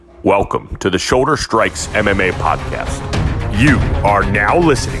Welcome to the Shoulder Strikes MMA podcast. You are now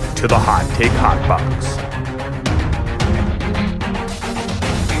listening to the Hot Take Hot Box.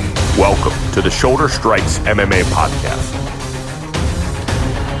 Welcome to the Shoulder Strikes MMA podcast.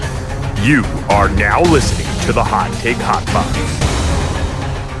 You are now listening to the Hot Take Hot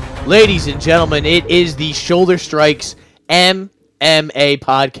Box. Ladies and gentlemen, it is the Shoulder Strikes MMA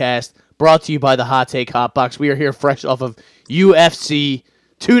podcast brought to you by the Hot Take Hot Box. We are here fresh off of UFC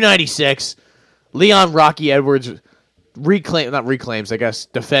 296. Leon Rocky Edwards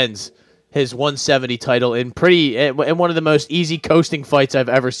defends his 170 title in one of the most easy coasting fights I've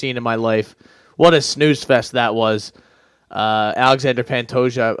ever seen in my life. What a snooze fest that was. Alexandre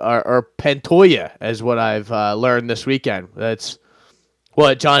Pantoja, or Pantoja, is what I've learned this weekend. That's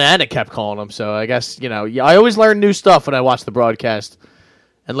what John Anik kept calling him. So I guess, I always learn new stuff when I watch the broadcast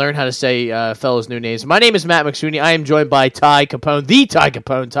and learn how to say fellas' new names. My name is Matt McSweeney. I am joined by Ty Capone, the Ty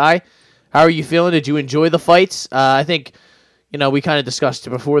Capone. Ty, how are you feeling? Did you enjoy the fights? I think, we kind of discussed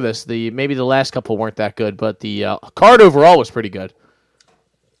it before this. Maybe the last couple weren't that good, but the card overall was pretty good.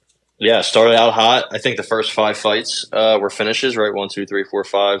 Yeah, started out hot. I think the first 5 fights were finishes, right? 1, 2, 3, 4,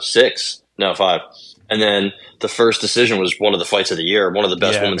 5, 6. No, 5. And then the first decision was one of the fights of the year, one of the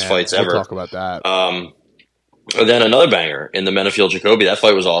best women's fights ever. We'll talk about that. And then another banger in the Menafield-Jacoby. That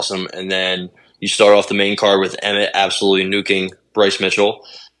fight was awesome. And then you start off the main card with Emmett absolutely nuking Bryce Mitchell.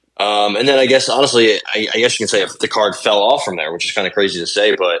 And then I guess, honestly, I guess you can say the card fell off from there, which is kind of crazy to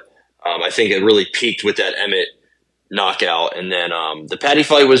say. But I think it really peaked with that Emmett knockout. And then the Paddy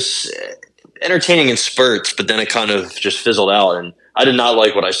fight was entertaining in spurts, but then it kind of just fizzled out. And I did not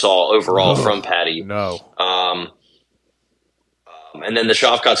like what I saw overall from Paddy. No. And then the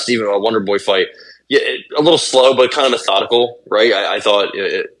Shavkat Steven Wonderboy fight, a little slow, but kind of methodical, right? I thought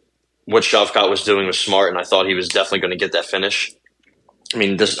what Shavkat was doing was smart, and I thought he was definitely going to get that finish. I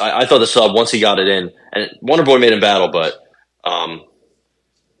mean, I thought the sub, once he got it in, and Wonderboy made him battle, but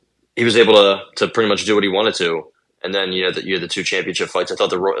he was able to pretty much do what he wanted to. And then you had the 2 championship fights. I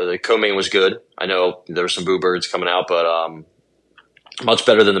thought the co-main was good. I know there were some boo birds coming out, but much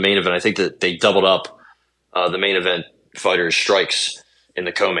better than the main event. I think that they doubled up the main event fighters' strikes in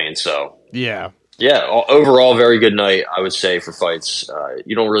the co-main. So yeah, overall very good night, I would say, for fights.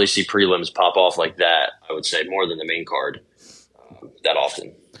 You don't really see prelims pop off like that, I would say, more than the main card that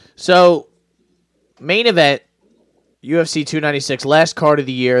often. So, main event, UFC 296, last card of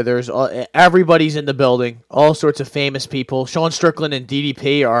the year. There's everybody's in the building, all sorts of famous people. Sean Strickland and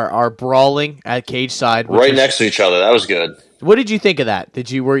DDP are brawling at cage side. Right next to each other. That was good. What did you think of that?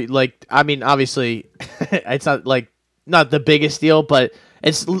 Obviously, it's not the biggest deal, but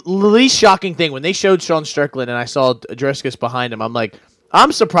it's the least shocking thing. When they showed Sean Strickland and I saw Driscus behind him, I'm like,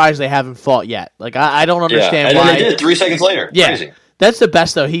 I'm surprised they haven't fought yet. Like, I don't understand why. And then they did 3 seconds later. Yeah. Crazy. That's the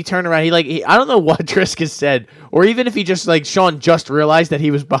best, though. He turned around. I don't know what Driscus said, or even if he just, Sean just realized that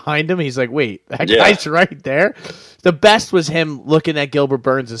he was behind him. He's like, wait, that guy's right there. The best was him looking at Gilbert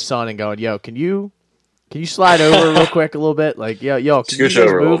Burns' son and going, yo, can you slide over real quick a little bit? Like, yo, can scooch you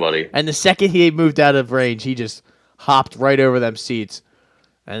over move? a little, buddy. And the second he moved out of range, he just hopped right over them seats.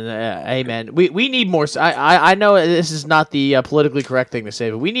 And, hey, man, we need more. I know this is not the politically correct thing to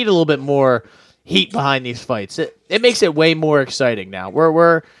say, but we need a little bit more heat behind these fights. It makes it way more exciting now.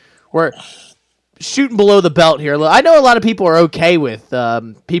 We're shooting below the belt here. I know a lot of people are okay with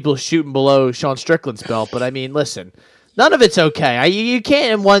people shooting below Sean Strickland's belt, but I mean, listen, none of it's okay. You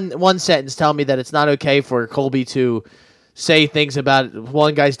can't in one sentence tell me that it's not okay for Colby to say things about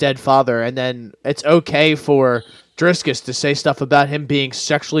one guy's dead father, and then it's okay for Driscus to say stuff about him being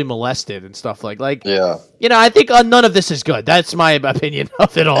sexually molested and stuff like. Yeah. I think none of this is good. That's my opinion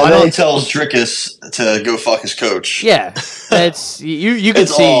of it all. And then he tells Driscus to go fuck his coach. Yeah, it's you can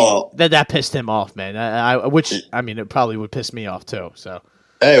see that pissed him off, man. It probably would piss me off too. So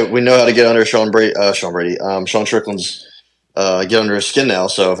hey, we know how to get under Sean Strickland's get under his skin now.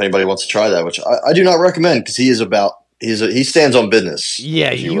 So if anybody wants to try that, which I do not recommend, because he stands on business. Yeah,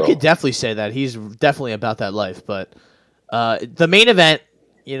 you could definitely say that. He's definitely about that life. But the main event,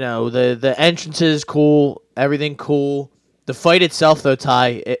 the entrances cool, everything cool. The fight itself, though,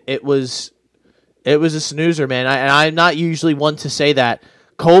 Ty, it was a snoozer, man. I'm not usually one to say that.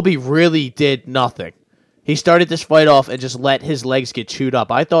 Colby really did nothing. He started this fight off and just let his legs get chewed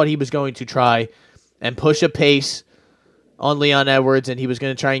up. I thought he was going to try and push a pace on Leon Edwards, and he was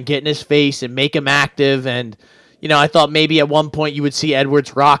going to try and get in his face and make him active. And, I thought maybe at one point you would see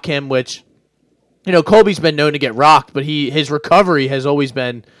Edwards rock him, which, Colby's been known to get rocked, but his recovery has always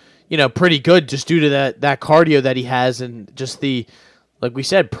been, pretty good just due to that cardio that he has and just the, like we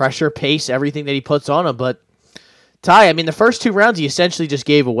said, pressure, pace, everything that he puts on him. But Ty, I mean, the first 2 rounds he essentially just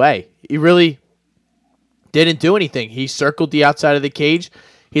gave away. He really didn't do anything. He circled the outside of the cage.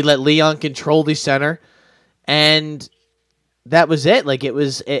 He let Leon control the center, and that was it. Like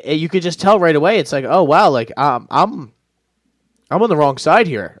you could just tell right away. It's like, oh wow, like I'm on the wrong side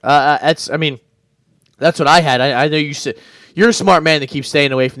here. That's what I had. I know you're a smart man to keep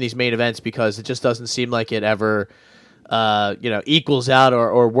staying away from these main events because it just doesn't seem like it ever, equals out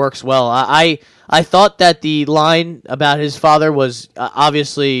or works well. I thought that the line about his father was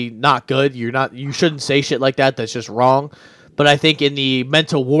obviously not good. You shouldn't say shit like that. That's just wrong. But I think in the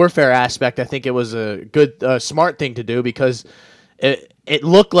mental warfare aspect, I think it was a good, smart thing to do because it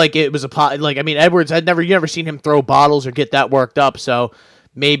looked like it was Edwards. You never seen him throw bottles or get that worked up. So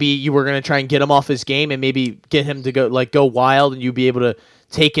maybe you were going to try and get him off his game and maybe get him to go wild and you'd be able to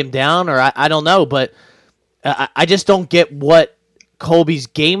take him down. Or I don't know, but I just don't get what Colby's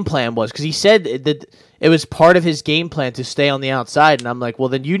game plan was because he said that it was part of his game plan to stay on the outside. And I'm like, well,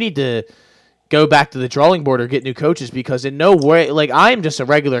 then you need to go back to the drawing board or get new coaches because in no way, like I'm just a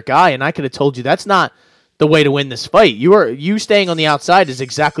regular guy and I could have told you that's not the way to win this fight. You staying on the outside is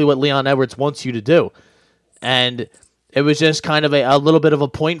exactly what Leon Edwards wants you to do. And it was just kind of a little bit of a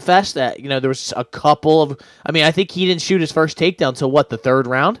point fest that, there was a couple of, I think he didn't shoot his first takedown until the 3rd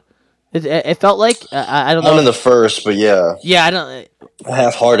round? It felt like, I don't know. One in the first, but yeah. Yeah, I don't.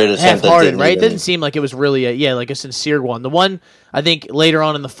 Half-hearted attempt. Half-hearted, right? It didn't seem like it was really a sincere one. The one, I think, later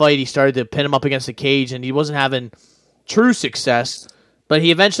on in the fight, he started to pin him up against the cage, and he wasn't having true success. But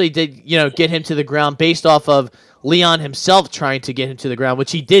he eventually did, get him to the ground based off of Leon himself trying to get him to the ground,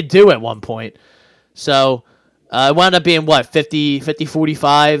 which he did do at one point. So it wound up being,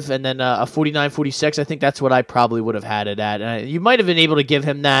 50-45, and then a 49-46. I think that's what I probably would have had it at. You might have been able to give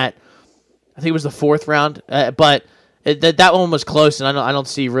him that. I think it was the 4th round, but that one was close, and I don't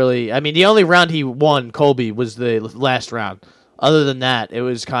see really. The only round he won, Colby, was the last round. Other than that, it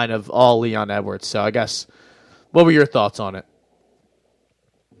was kind of all Leon Edwards. So I guess, what were your thoughts on it?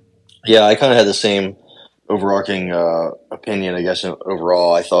 Yeah, I kind of had the same overarching opinion. I guess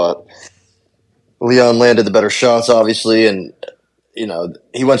overall, I thought Leon landed the better shots, obviously, and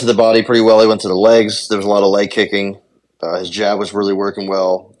he went to the body pretty well. He went to the legs. There was a lot of leg kicking. His jab was really working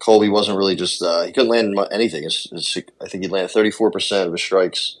well. Colby wasn't really just he couldn't land anything. I think he landed 34% of his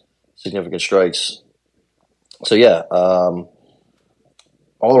strikes, significant strikes. So yeah, all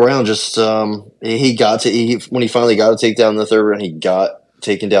around, just when he finally got to take down the 3rd round, he got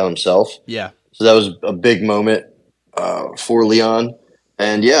taken down himself. Yeah. So that was a big moment for Leon,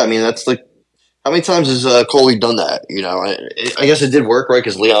 and yeah, that's like. How many times has Colby done that? I guess it did work, right?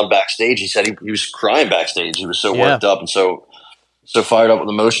 Because Leon backstage, he said he was crying backstage. He was so worked up and so fired up with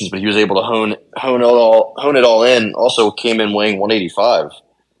emotions, but he was able to hone it all in. Also came in weighing 185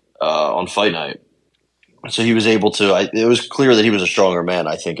 on fight night, so he was able to. It was clear that he was a stronger man,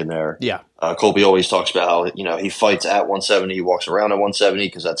 I think, in there. Yeah. Colby always talks about how he fights at 170, he walks around at 170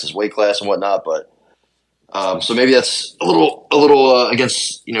 because that's his weight class and whatnot, but. So maybe that's a little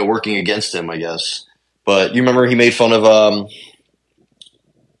against working against him, I guess. But you remember he made fun of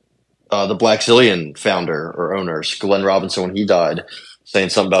the Black Zillion founder or owner, Glenn Robinson, when he died,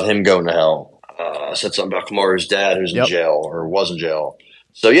 saying something about him going to hell. Said something about Kamaru's dad, who's in jail or was in jail.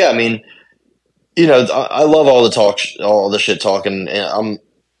 So yeah, I love all the talk, all the shit talking. And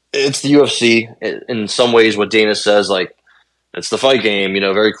it's the UFC in some ways. What Dana says, like. It's the fight game,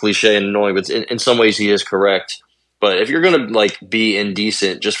 very cliche and annoying, but in some ways he is correct. But if you're going to be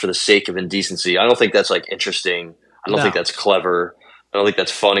indecent just for the sake of indecency, I don't think that's interesting. I don't think that's clever. I don't think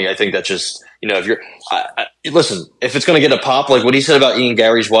that's funny. I think that's just, if you're listen, if it's going to get a pop, like what he said about Ian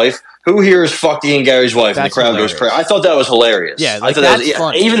Gary's wife, who here has fucked Ian Gary's wife and the crowd goes crazy? I thought that was hilarious. Yeah, I thought that's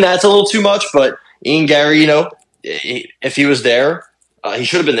funny. Even that's a little too much, but Ian Gary, if he was there, he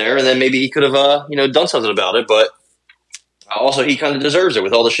should have been there and then maybe he could have, done something about it. But also, he kind of deserves it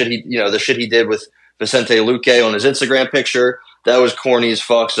with all the shit he did with Vicente Luque on his Instagram picture. That was corny as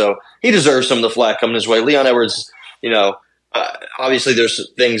fuck. So he deserves some of the flack coming his way. Leon Edwards, obviously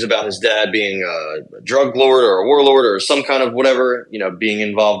there's things about his dad being a drug lord or a warlord or some kind of whatever, being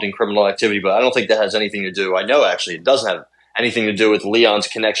involved in criminal activity. But I don't think that has anything to do. I know actually it doesn't have anything to do with Leon's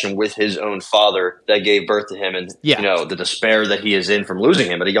connection with his own father that gave birth to him and the despair that he is in from losing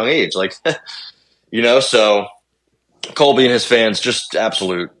him at a young age. So. Colby and his fans just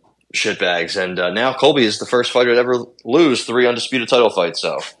absolute shitbags, and now Colby is the first fighter to ever lose 3 undisputed title fights.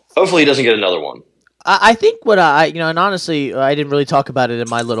 So hopefully he doesn't get another one. I think what and honestly, I didn't really talk about it in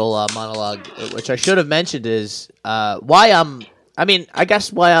my little monologue, which I should have mentioned is why I'm. I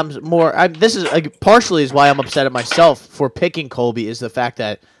guess why I'm more. This is partially is why I'm upset at myself for picking Colby is the fact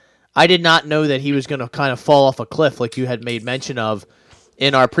that I did not know that he was going to kind of fall off a cliff like you had made mention of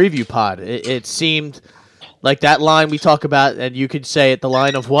in our preview pod. It seemed like that line we talk about, and you could say it, the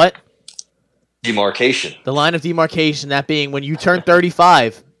line of what? Demarcation. The line of demarcation, that being when you turn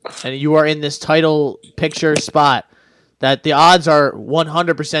 35 and you are in this title picture spot, that the odds are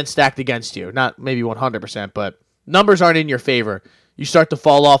 100% stacked against you. Not maybe 100%, but numbers aren't in your favor. You start to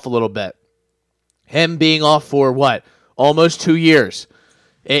fall off a little bit. Him being off for what? Almost 2 years.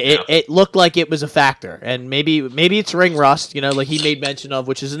 It looked like it was a factor. And maybe it's ring rust, like he made mention of,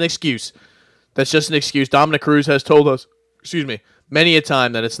 which is an excuse. That's just an excuse. Dominic Cruz has told us, many a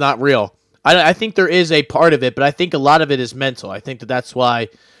time that it's not real. I think there is a part of it, but I think a lot of it is mental. I think that's why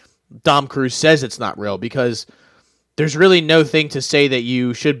Dom Cruz says it's not real, because there's really no thing to say that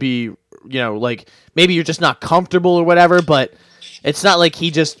you should be, like maybe you're just not comfortable or whatever, but it's not like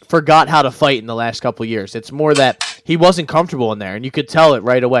he just forgot how to fight in the last couple of years. It's more that he wasn't comfortable in there, and you could tell it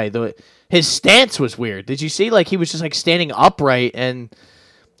right away. His stance was weird. Did you see? Like, he was just like standing upright and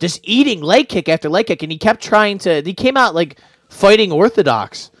just eating leg kick after leg kick, and he kept he came out like fighting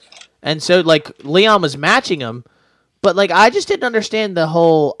orthodox. And so like Leon was matching him, but like I just didn't understand the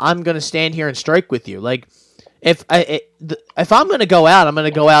whole I'm going to stand here and strike with you. Like if I'm going to go out, I'm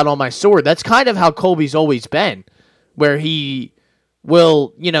going to go out on my sword. That's kind of how Colby's always been, where he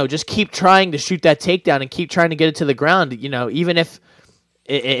will, just keep trying to shoot that takedown and keep trying to get it to the ground, even if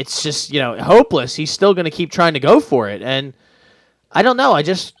it's just, hopeless, he's still going to keep trying to go for it. And I don't know.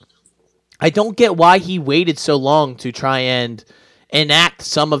 I don't get why he waited so long to try and enact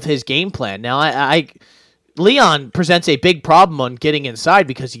some of his game plan. Now, Leon presents a big problem on getting inside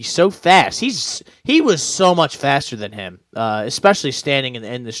because he's so fast. He was so much faster than him, especially standing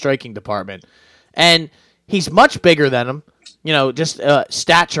in the striking department. And he's much bigger than him, just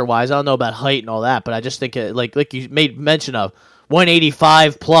stature-wise. I don't know about height and all that, but I just think, like you made mention of,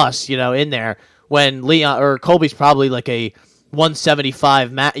 185 plus, in there, when Leon or Colby's probably like a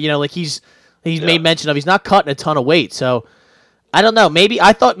 175, like he's made mention of, he's not cutting a ton of weight, so I don't know.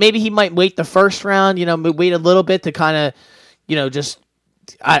 I thought maybe he might wait the first round, wait a little bit to kind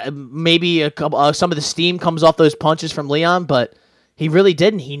of, maybe some of the steam comes off those punches from Leon, but he really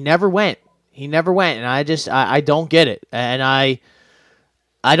didn't. He never went. And I don't get it. And I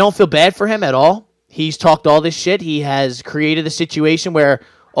don't feel bad for him at all. He's talked all this shit. He has created a situation where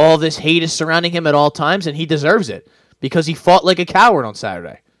all this hate is surrounding him at all times, and he deserves it because he fought like a coward on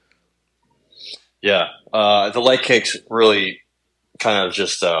Saturday. Yeah. The leg kicks really kind of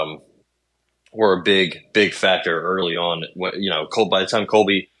just were a big factor early on. By the time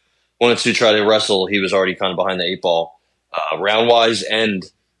Colby wanted to try to wrestle, he was already kind of behind the eight ball, round wise, and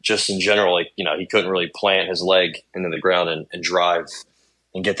just in general, he couldn't really plant his leg into the ground and drive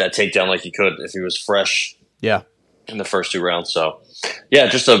and get that takedown like he could if he was fresh. Yeah, in the first 2 rounds. So yeah,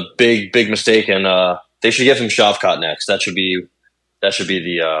 just a big mistake, and they should give him Shavkat next. That should be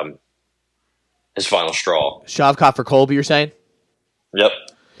the his final straw. Shavkat for Colby, you're saying? Yep.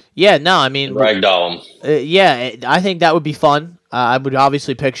 Yeah, no, I mean... Ragdoll him. Yeah, I think that would be fun. I would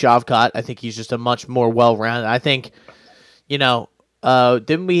obviously pick Shavkat. I think he's just a much more well-rounded... I think,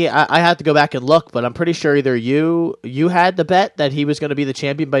 didn't we... I have to go back and look, but I'm pretty sure either you had the bet that he was going to be the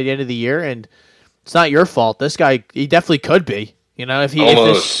champion by the end of the year, and it's not your fault. This guy, he definitely could be.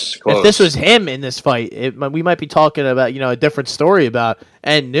 If this was him in this fight, we might be talking about, a different story about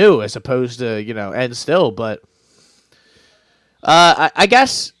and new as opposed to, and still, but... I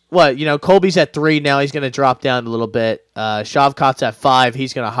guess Colby's at 3 now. He's going to drop down a little bit. Shavkat's at 5.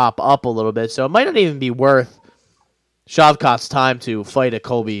 He's going to hop up a little bit. So it might not even be worth Shavkat's time to fight a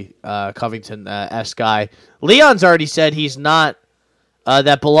Colby Covington-esque guy. Leon's already said he's not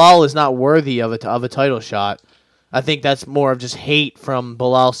that Bilal is not worthy of a title shot. I think that's more of just hate from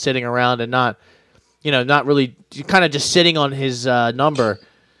Bilal sitting around and not really kind of just sitting on his number.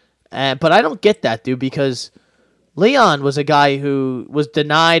 But I don't get that, dude, because Leon was a guy who was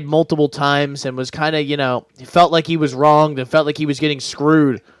denied multiple times and was kind of, felt like he was wronged and felt like he was getting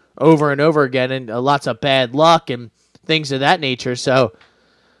screwed over and over again, and lots of bad luck and things of that nature. So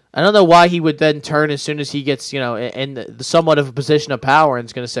I don't know why he would then turn as soon as he gets, in somewhat of a position of power and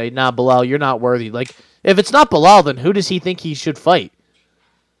is going to say, nah, Bilal, you're not worthy. Like, if it's not Bilal, then who does he think he should fight?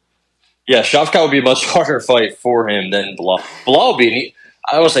 Yeah, Shavkat would be a much harder fight for him than Bilal. Bilal would be,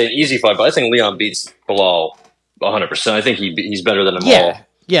 I don't want to say an easy fight, but I think Leon beats Bilal 100%. I think he's better than him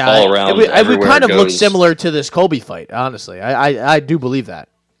all around. It would kind of look similar to this Colby fight, honestly. I do believe that.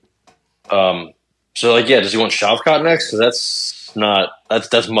 So, does he want Shavkat next? Because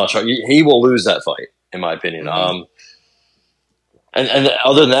that's much. He will lose that fight, in my opinion. Mm-hmm. And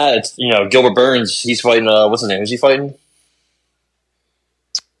other than that, it's, Gilbert Burns, he's fighting, what's his name? Who's he fighting?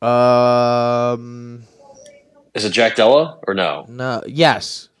 Is it Jack Della or no? No.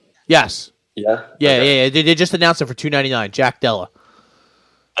 Yes. Yes. Yeah. Yeah. Okay. Yeah. They just announced it for $299. Jack Della.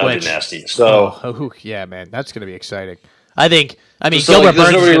 That'd be nasty. So, yeah, man, that's going to be exciting. I mean, so, Gilbert Burns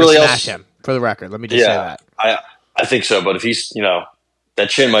is nobody going to really smash else- him. For the record, let me just say that. I think so. But if he's, that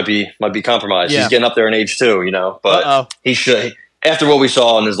chin might be compromised. Yeah. He's getting up there in age too, But he should. After what we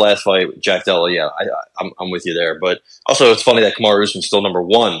saw in his last fight with Jack Della, yeah, I'm with you there. But also, it's funny that Kamaru Usman's still number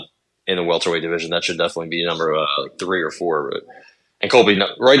 1 in the welterweight division. That should definitely be number 3 or 4. And Colby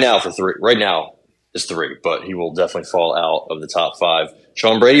right now is 3, but he will definitely fall out of the top 5.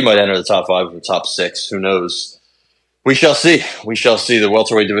 Sean Brady might enter the top 5 or the top 6. Who knows? We shall see. We shall see. The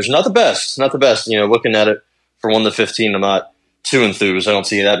welterweight division, not the best. Looking at it for 1 to 15, I'm not too enthused. I don't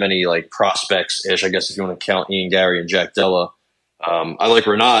see that many prospects ish. I guess if you want to count Ian Gary and Jack Della. I like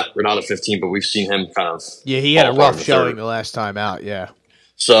Renat at 15, but we've seen him kind of. Yeah, he had a rough showing the last time out. Yeah.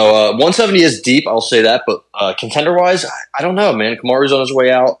 So 170 is deep, I'll say that. But contender wise, I don't know, man. Kamaru's on his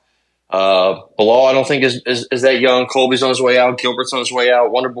way out. Bilal, I don't think is that young. Colby's on his way out. Gilbert's on his way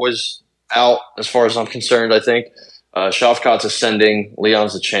out. Wonderboy's out, as far as I'm concerned. I think Shavkat's ascending.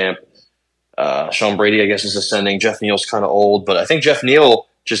 Leon's the champ. Sean Brady, I guess, is ascending. Jeff Neal's kind of old, but I think Jeff Neal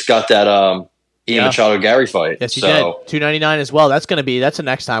just got that Ian Machado Gary fight. Yes, he did. $299 as well. That's the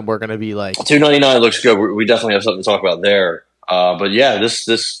next time we're gonna be like $299 looks good. We definitely have something to talk about there. But yeah, this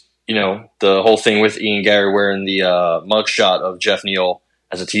the whole thing with Ian Gary wearing the mugshot of Jeff Neal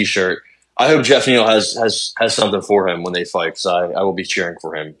as a T-shirt. I hope Jeff Neal has something for him when they fight, because I will be cheering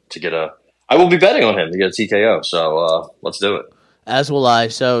for him to get I will be betting on him to get a TKO. So let's do it. As will I.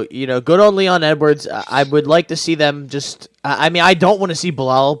 So, good on Leon Edwards. I would like to see them just... I don't want to see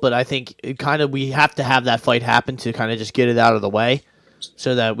Bilal, but I think we have to have that fight happen to kind of just get it out of the way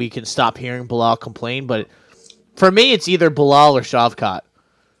so that we can stop hearing Bilal complain. But for me, it's either Bilal or Shavkat.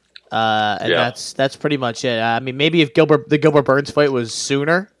 That's pretty much it. Maybe if the Gilbert Burns fight was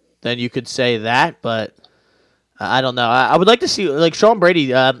sooner, then you could say that, but I don't know. I would like to see, Sean Brady,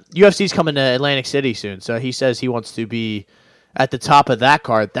 UFC's coming to Atlantic City soon, so he says he wants to be at the top of that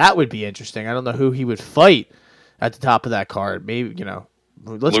card. That would be interesting. I don't know who he would fight at the top of that card. Maybe, it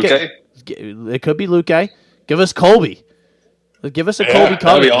could be Luque. Give us Colby. Give us a Colby Covington.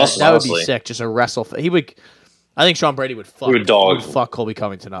 That'd be awesome, that would honestly. be sick. Just a wrestle. I think Sean Brady would fuck. He would dog. Would fuck Colby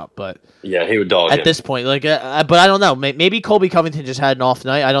Covington up, but Yeah, he would dog at this point, but I don't know. Maybe Colby Covington just had an off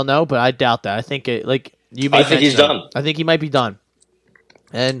night. I don't know, but I doubt that. I think I think he's done. I think he might be done.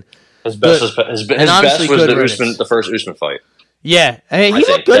 And his best was the first Usman fight. Yeah, he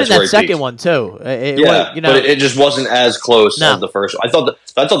looked good in that second one too. But it just wasn't as close as the first one. I thought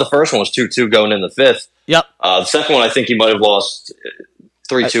the first one was 2-2 going in the 5th. Yep. The second one, I think he might have lost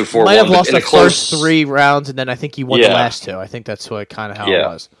 3-2, 4-1. Might have lost the first 3 rounds, and then I think he won the last 2. I think that's how it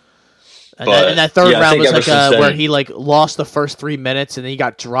was. And that third round was where he lost the first 3 minutes, and then he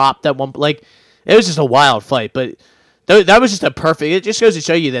got dropped at one. It was just a wild fight, but. That was just a perfect. It just goes to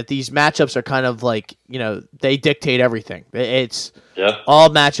show you that these matchups are kind of they dictate everything. It's all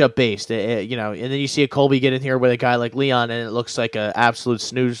matchup based. And then you see a Colby get in here with a guy like Leon, and it looks like an absolute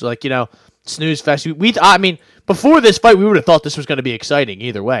snooze. Snooze fest. Before this fight, we would have thought this was going to be exciting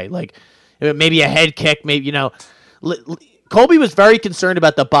either way. Maybe a head kick. Maybe Colby was very concerned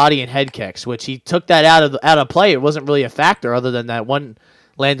about the body and head kicks, which he took that out of play. It wasn't really a factor other than that one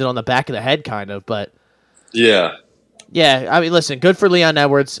landed on the back of the head, kind of. But yeah. Yeah, listen, good for Leon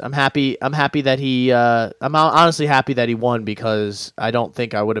Edwards. I'm happy that he. I'm honestly happy that he won, because I don't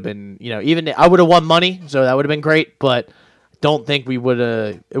think I would have been. Even I would have won money, so that would have been great. But don't think we would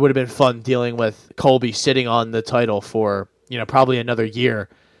have. It would have been fun dealing with Colby sitting on the title for probably another year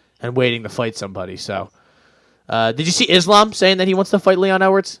and waiting to fight somebody. So, did you see Islam saying that he wants to fight Leon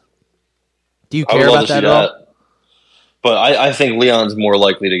Edwards? Do you care about that at all? But I think Leon's more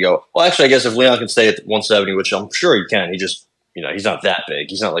likely to go. Well, actually, I guess if Leon can stay at 170, which I'm sure he can, he just, he's not that big.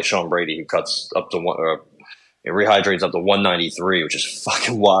 He's not like Sean Brady, who cuts up to rehydrates up to 193, which is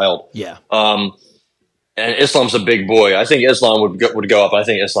fucking wild. Yeah. And Islam's a big boy. I think Islam would go up. I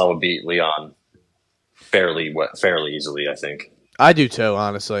think Islam would beat Leon fairly easily. I think. I do too,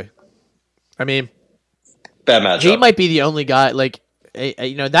 honestly. Bad matchup. He might be the only guy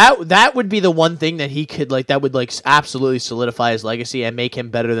that would be the one thing that he could that would absolutely solidify his legacy and make him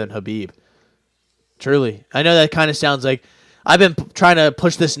better than Khabib. Truly, I know that kind of sounds like I've been trying to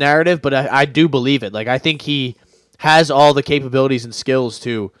push this narrative, but I do believe it. I think he has all the capabilities and skills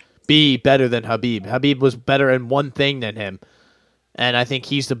to be better than Khabib. Khabib was better in one thing than him, and I think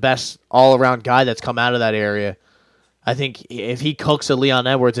he's the best all around guy that's come out of that area. I think if he cooks a Leon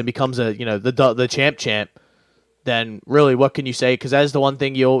Edwards and becomes the champ. then really what can you say? Because that's the one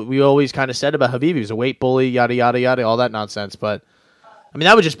thing we always kind of said about Khabib. He was a weight bully, yada, yada, yada, all that nonsense. But, I mean,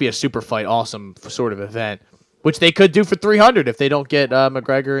 that would just be a super fight, awesome sort of event, which they could do for 300 if they don't get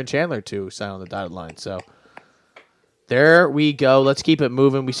McGregor and Chandler to sign on the dotted line. So there we go. Let's keep it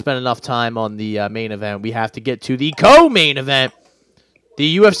moving. We spent enough time on the main event. We have to get to the co-main event.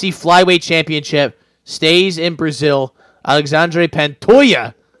 The UFC Flyweight Championship stays in Brazil. Alexandre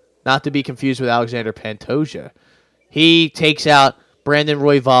Pantoja, not to be confused with Alexandre Pantoja. He takes out Brandon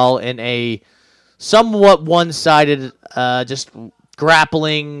Royval in a somewhat one-sided, just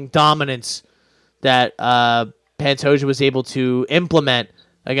grappling dominance that Pantoja was able to implement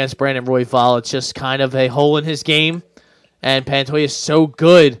against Brandon Royval. It's just kind of a hole in his game, and Pantoja is so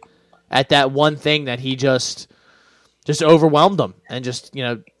good at that one thing that he just overwhelmed him and just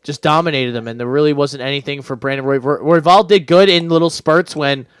dominated him, and there really wasn't anything for Brandon Royval. Royval did good in little spurts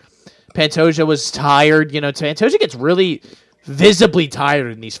when Pantoja was tired. Pantoja gets really visibly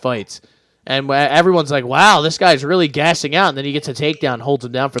tired in these fights, and everyone's like, wow, this guy's really gassing out, and then he gets a takedown, holds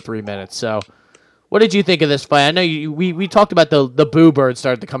him down for 3 minutes. So what did you think of this fight? I know we talked about the boo bird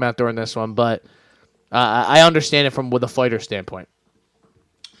started to come out during this one, but I understand it from with a fighter standpoint.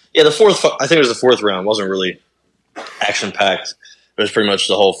 Yeah, I think it was the fourth round. It wasn't really action-packed. It was pretty much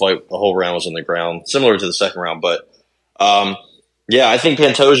the whole fight. The whole round was on the ground, similar to the second round. But, yeah, I think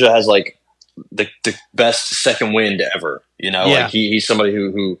Pantoja has, like, the best second wind ever. Like he's somebody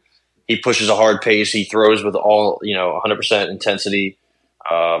who he pushes a hard pace. He throws with all, 100% intensity.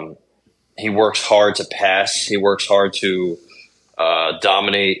 He works hard to pass. He works hard to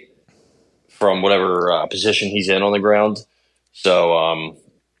dominate from whatever position he's in on the ground. So,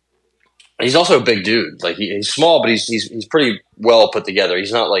 he's also a big dude. Like he's small, but he's pretty well put together.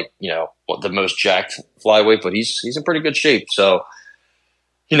 He's not like the most jacked flyweight, but he's in pretty good shape. So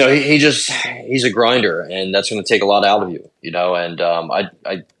he's a grinder, and that's going to take a lot out of you. And I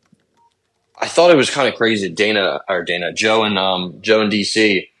thought it was kind of crazy. Joe and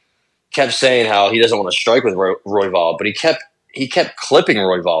DC kept saying how he doesn't want to strike with Royval, but he kept clipping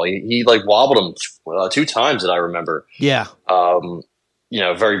Royval. He like wobbled him 2 times that I remember. Yeah.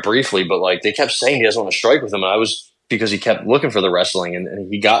 Very briefly, but like they kept saying he doesn't want to strike with him, and I was because he kept looking for the wrestling,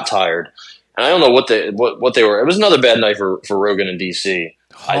 and he got tired. And I don't know what they were. It was another bad night for Rogan and DC.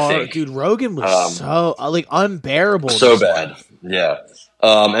 I think, dude, Rogan was so unbearable. So bad, yeah.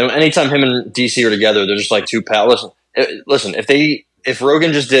 And anytime him and DC are together, they're just like two pals. Listen, if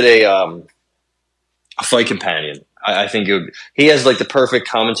Rogan just did a fight companion, I think he has like the perfect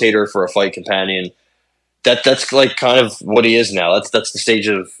commentator for a fight companion. That's like kind of what he is now. That's the stage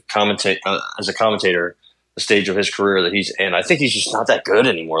of as a commentator, the stage of his career that he's in. I think he's just not that good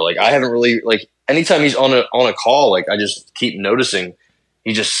anymore. Like I haven't really like anytime he's on a call, like I just keep noticing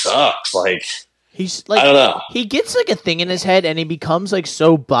he just sucks. Like he's like I don't know. He gets like a thing in his head and he becomes like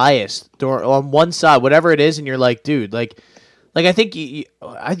so biased on one side, whatever it is, and you're like, dude, like I think you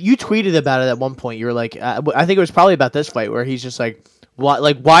tweeted about it at one point. You were like, I think it was probably about this fight where he's just like.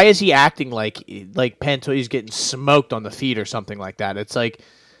 Why is he acting like Pantoja's getting smoked on the feet or something like that? It's like,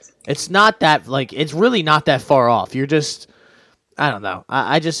 it's not that, like, it's really not that far off. You're just, I don't know.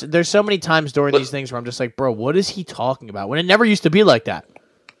 I just, there's so many times during these things where I'm just like, bro, what is he talking about? When it never used to be like that.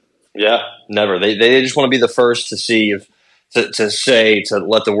 Yeah, never. They just want to be the first to see to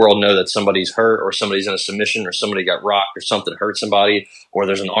let the world know that somebody's hurt or somebody's in a submission or somebody got rocked or something hurt somebody or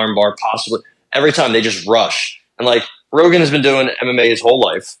there's an armbar possibly. Every time they just rush. And like, Rogan has been doing MMA his whole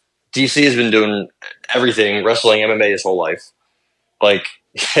life. DC has been doing everything, wrestling, MMA his whole life. Like,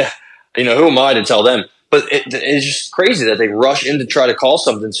 yeah, who am I to tell them? But it's just crazy that they rush in to try to call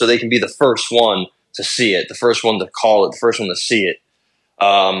something so they can be the first one to see it, the first one to call it, the first one to see it.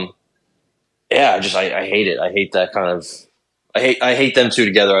 Yeah, I hate it. I hate that kind of. I hate them two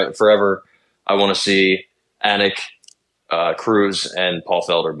together forever. I want to see Anik, Cruz, and Paul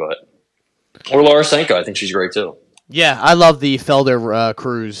Felder, or Laura Senko. I think she's great too. Yeah, I love the Felder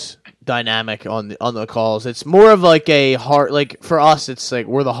Cruz dynamic on the calls. It's more of like a hard, like for us, it's like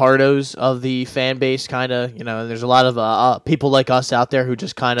we're the hardos of the fan base, kind of. And there's a lot of people like us out there who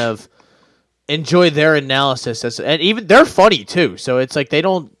just kind of enjoy their analysis, and even they're funny too. So it's like they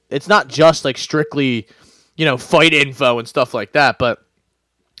don't. It's not just like strictly, fight info and stuff like that. But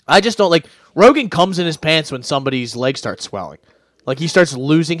I just don't like Rogan comes in his pants when somebody's leg starts swelling. Like, he starts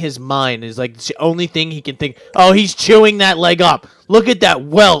losing his mind. It's like, it's the only thing he can think, oh, he's chewing that leg up. Look at that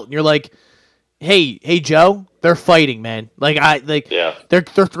welt. And you're like, hey, Joe, they're fighting, man. Yeah. They're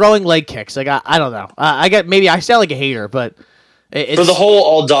throwing leg kicks. Like, I don't know. Maybe I sound like a hater, but it's... For the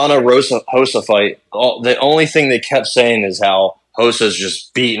whole Aldana-Hossa fight, the only thing they kept saying is how Hossa's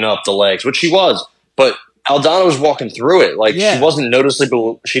just beating up the legs, which he was. But Aldana was walking through it. Like she wasn't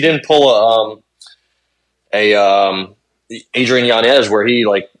noticeable. She didn't pull Adrian Yanez where he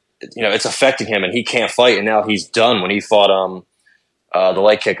it's affecting him and he can't fight and now he's done when he fought the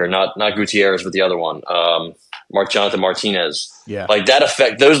leg kicker, not Gutierrez, but the other one, Jonathan Martinez. Yeah, like that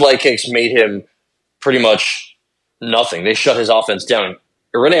effect. Those leg kicks made him pretty much nothing. They shut his offense down.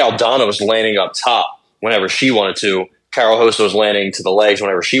 Irene Aldana was landing up top whenever she wanted to. Carol Hosta was landing to the legs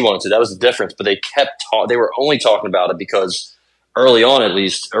whenever she wanted to. That was the difference. But they kept they were only talking about it because early on, at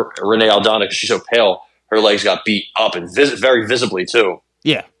least, Renee Aldana, because she's so pale, her legs got beat up and very visibly too.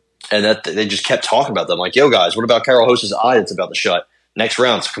 Yeah, and that they just kept talking about them. Like, yo, guys, what about Carol Hosta's eye that's about to shut? Next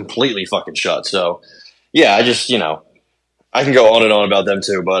round's completely fucking shut. So, yeah, I just I can go on and on about them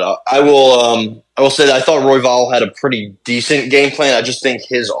too. But I will say that I thought Royval had a pretty decent game plan. I just think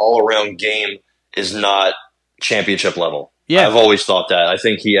his all around game is not championship level. Yeah, I've always thought that. I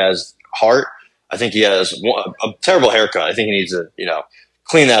think he has heart. I think he has a terrible haircut. I think he needs to,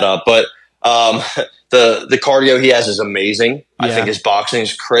 clean that up. But the cardio he has is amazing. Yeah. I think his boxing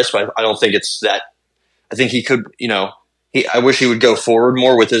is crisp. I don't think it's that. I think he could, I wish he would go forward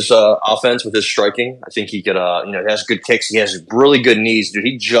more with his offense, with his striking. I think he could, he has good kicks. He has really good knees. Dude,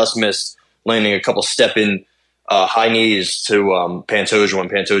 he just missed landing a couple step-in high knees to Pantoja when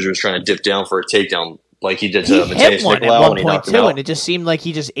Pantoja was trying to dip down for a takedown. Like he did to Mateus Nicolau when he knocked him out. And it just seemed like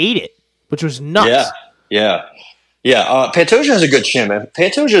he just ate it, which was nuts. Yeah. Pantoja has a good chin, man.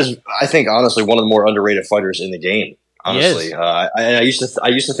 Pantoja is, I think, honestly, one of the more underrated fighters in the game. Honestly, I used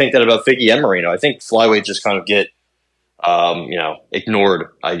to think that about Figgy and Moreno. I think flyweight just kind of get ignored,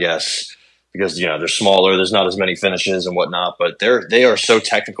 I guess, because they're smaller. There's not as many finishes and whatnot, but they are so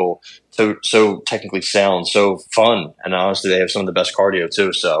technical, so technically sound, so fun, and honestly, they have some of the best cardio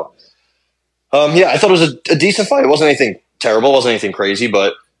too. So. I thought it was a decent fight. It wasn't anything terrible. It wasn't anything crazy,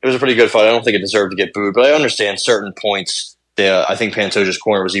 but it was a pretty good fight. I don't think it deserved to get booed, but I understand certain points. I think Pantoja's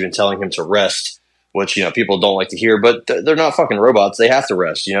corner was even telling him to rest, which, people don't like to hear, but they're not fucking robots. They have to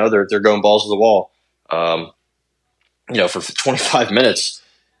rest. They're going balls to the wall, for 25 minutes.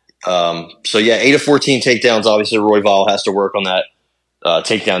 8 of 14 takedowns. Obviously, Royval has to work on that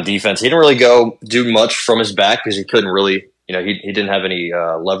takedown defense. He didn't really do much from his back because he couldn't really, he didn't have any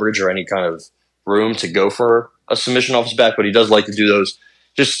leverage or any kind of room to go for a submission off his back, but he does like to do those.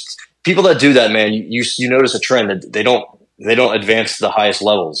 Just people that do that, man, you notice a trend that they don't advance to the highest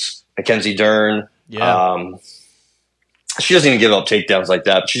levels. Mackenzie Dern, she doesn't even give up takedowns like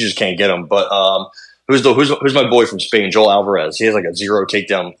that, but she just can't get them. But who's my boy from Spain, Joel Alvarez? He has like a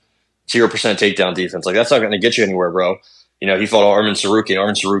 0% takedown defense. Like that's not going to get you anywhere, bro. He fought Arman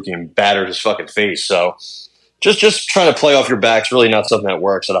Sarukian battered his fucking face. So just trying to play off your back is really not something that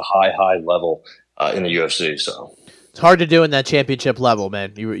works at a high level in the UFC. So. It's hard to do in that championship level,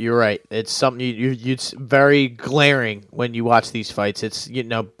 man. You're right. It's something it's very glaring when you watch these fights. It's you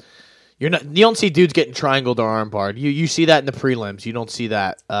don't see dudes getting triangled or armbarred. You see that in the prelims. You don't see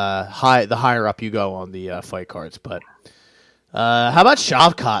that the higher up you go on the fight cards. But how about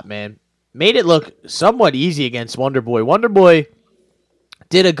Shavkat, man? Made it look somewhat easy against Wonderboy. Wonderboy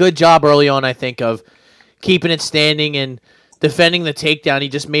did a good job early on, I think, of keeping it standing and defending the takedown. He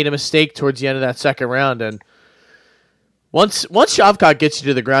just made a mistake towards the end of that second round, and Once Shavkat gets you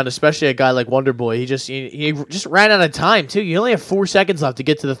to the ground, especially a guy like Wonderboy, he just ran out of time too. You only have 4 seconds left to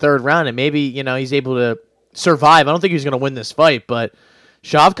get to the third round, and maybe he's able to survive. I don't think he's going to win this fight, but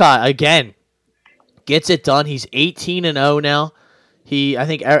Shavkat again gets it done. He's 18-0 now. I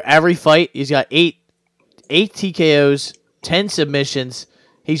think every fight he's got eight TKOs, 10 submissions.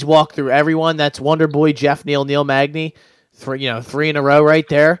 He's walked through everyone. That's Wonderboy, Jeff Neal, Neil Magny, 3 in a row right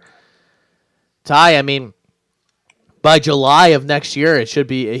there. Ty, I mean, by July of next year, he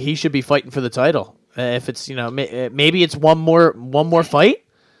should be fighting for the title. If it's maybe it's one more fight.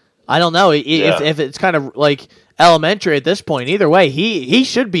 I don't know if it's kind of like elementary at this point. Either way, he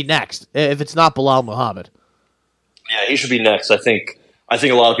should be next. If it's not Bilal Muhammad, yeah, he should be next. I think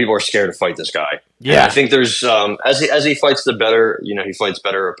a lot of people are scared to fight this guy. Yeah, and I think there's as he fights the better, he fights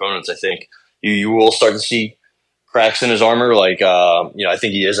better opponents. I think you will start to see cracks in his armor. Like, I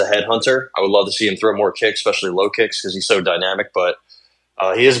think he is a headhunter. I would love to see him throw more kicks, especially low kicks, because he's so dynamic. But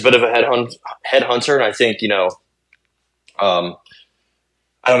he is a bit of a headhunter, and I think, I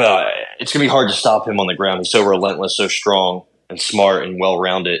don't know. It's going to be hard to stop him on the ground. He's so relentless, so strong, and smart, and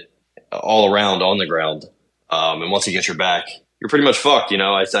well-rounded all around on the ground. And once he gets your back, you're pretty much fucked.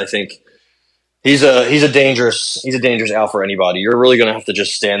 I think he's a dangerous out for anybody. You're really going to have to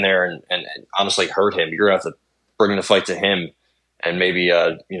just stand there and honestly hurt him. You're going to have to bring the fight to him and maybe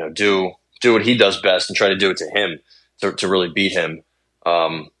do what he does best and try to do it to him to really beat him.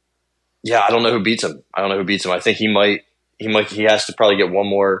 yeah, I don't know who beats him. I think he has to probably get one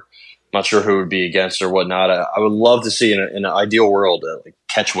more. I'm not sure who it would be against or whatnot. I would love to see in an ideal world, like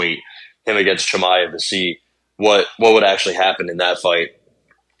catch weight, him against Chimaev to see what would actually happen in that fight.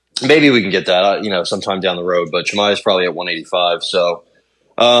 Maybe we can get that, sometime down the road. But Chimaev's probably at 185. So,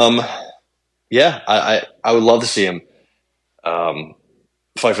 yeah, I would love to see him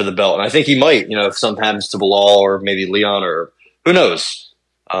fight for the belt, and I think he might. If something happens to Bilal or maybe Leon or who knows,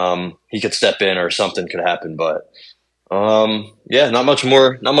 he could step in or something could happen. But yeah, not much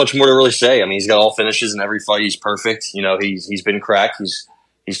more to really say. I mean, he's got all finishes in every fight. He's perfect. He's been cracked.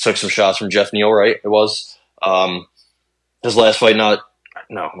 He's took some shots from Jeff Neal, right? It was his last fight.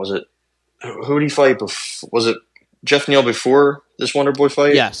 Was it who did he fight? Was it Jeff Neal before this Wonder Boy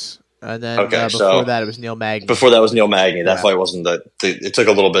fight? Yes. And then before that, it was Neil Magny. Before that was Neil Magny. That fight wasn't that. It took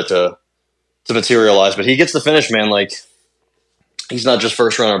a little bit to materialize, but he gets the finish, man. Like, he's not just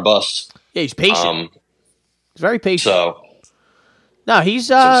first round or bust. Yeah, he's patient. He's very patient. So, no,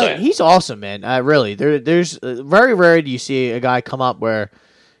 he's awesome, man. Really, there's very rare do you see a guy come up where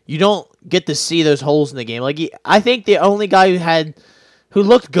you don't get to see those holes in the game. Like, I think the only guy who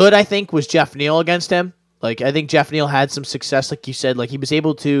looked good, I think, was Jeff Neal against him. Like, I think Jeff Neal had some success, like you said. Like, he was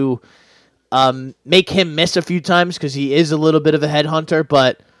able to make him miss a few times because he is a little bit of a headhunter.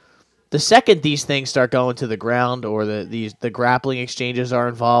 But the second these things start going to the ground or the grappling exchanges are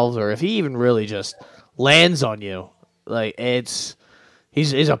involved, or if he even really just lands on you, like, he's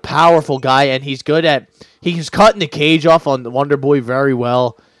a powerful guy, and he's cutting the cage off on the Wonder Boy very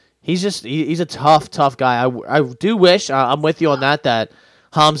well. He's a tough guy. I do wish, I'm with you on that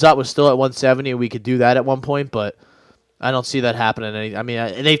Hamzat was still at 170 and we could do that at one point, but I don't see that happening. I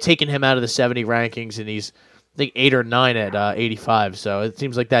mean, they've taken him out of the 70 rankings, and he's, I think, 8 or 9 at 85. So it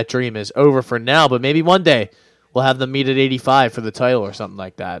seems like that dream is over for now, but maybe one day we'll have them meet at 85 for the title or something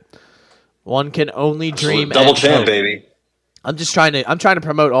like that. One can only dream. Double champ, baby. I'm trying to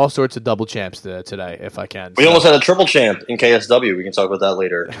promote all sorts of double champs today, if I can. We almost had a triple champ in KSW. We can talk about that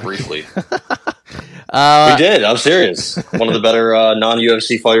later briefly. We did. I'm serious. One of the better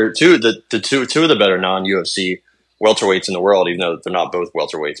non-UFC fighters. Two of the better non-UFC welterweights in the world, even though they're not both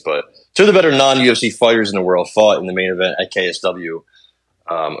welterweights, but two of the better non-UFC fighters in the world fought in the main event at KSW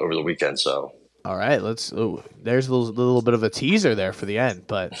over the weekend. So, all right, there's a little bit of a teaser there for the end,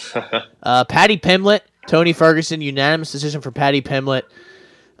 but Paddy Pimblett, Tony Ferguson, unanimous decision for Paddy Pimblett.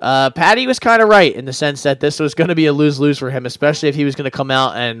 Paddy was kind of right in the sense that this was going to be a lose-lose for him, especially if he was going to come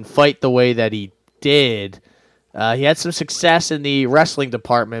out and fight the way that he did. He had some success in the wrestling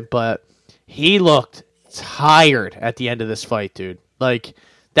department, but he looked tired at the end of this fight, dude. Like,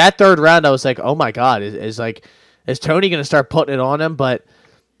 that third round, I was like, oh my God, is Tony going to start putting it on him? But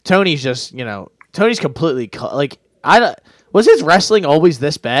Tony's just, Tony's completely, was his wrestling always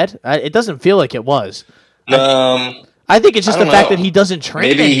this bad? It doesn't feel like it was. I think it's just the fact that he doesn't train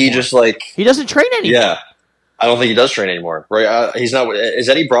Maybe anymore. he just, he doesn't train anymore. Yeah. I don't think he does train anymore, right? He's not. Is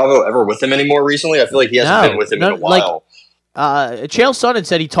Eddie Bravo ever with him anymore recently? I feel like he hasn't been with him in a while. Chael Sonnen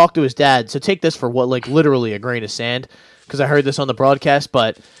said he talked to his dad, so take this for literally a grain of sand, because I heard this on the broadcast,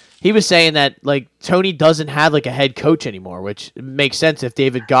 but he was saying that Tony doesn't have a head coach anymore, which makes sense if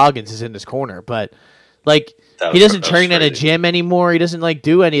David Goggins is in his corner, but he doesn't train at a gym anymore. He doesn't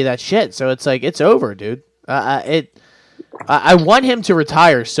do any of that shit, so it's over, dude. I want him to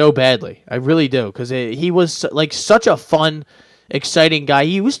retire so badly. I really do, because he was such a fun, exciting guy.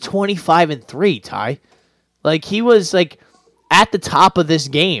 He was 25-3, Ty. He was at the top of this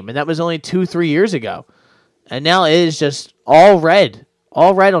game, and that was only 2-3 years ago. And now it is just all red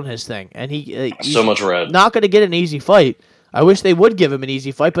on his thing, and he's so much red. Not going to get an easy fight. I wish they would give him an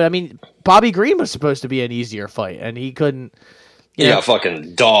easy fight, but I mean, Bobby Green was supposed to be an easier fight, and he couldn't. He got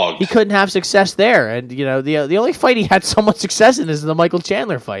fucking dogged. He couldn't have success there, and the only fight he had so much success in is the Michael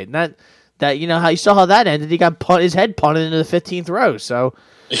Chandler fight, and that how you saw how that ended. He got his head punted into the 15th row, so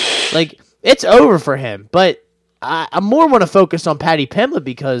it's over for him. But I more want to focus on Paddy Pimblett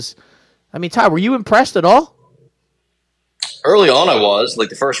because, I mean, Ty, were you impressed at all? Early on, I was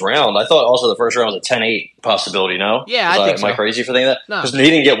the first round. I thought also the first round was a 10-8 possibility. No, yeah, I think so. Am I crazy for thinking that? No, because he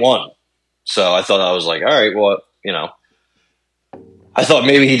didn't get one, so I thought I was all right, well, I thought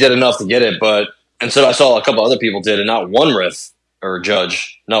maybe he did enough to get it, but instead I saw a couple other people did, and not one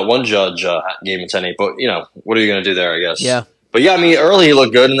judge gave him 10-8. But what are you going to do there? I guess. Yeah. But yeah, I mean, early he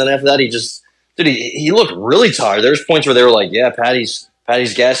looked good, and then after that he looked really tired. There's points where they were yeah, Paddy's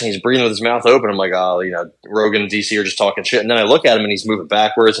gassing, he's breathing with his mouth open. I'm like, Rogan and DC are just talking shit, and then I look at him and he's moving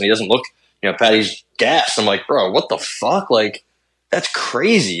backwards, and he doesn't look, Paddy's gassed. I'm like, bro, what the fuck? That's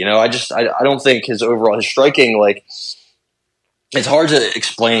crazy. I don't think his striking, it's hard to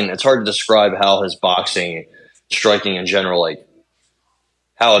explain. It's hard to describe how his boxing, striking in general, like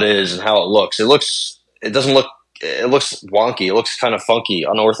how it is and how it looks. It looks wonky. It looks kind of funky,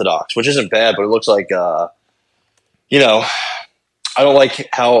 unorthodox, which isn't bad, but it looks like, I don't like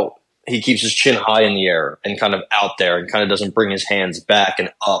how he keeps his chin high in the air and kind of out there and kind of doesn't bring his hands back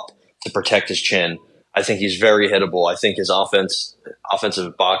and up to protect his chin. I think he's very hittable. I think his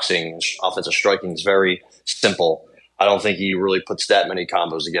offensive boxing, offensive striking is very simple. I don't think he really puts that many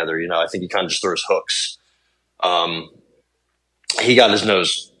combos together. I think he kind of just throws hooks. He got his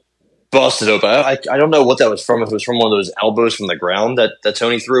nose busted open. I don't know what that was from. If it was from one of those elbows from the ground that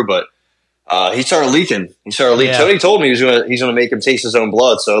Tony threw, but he started leaking. Yeah. Tony told me he's gonna make him taste his own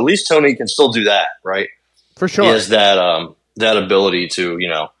blood. So at least Tony can still do that, right? For sure. He has that ability to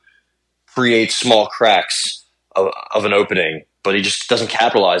create small cracks of an opening, but he just doesn't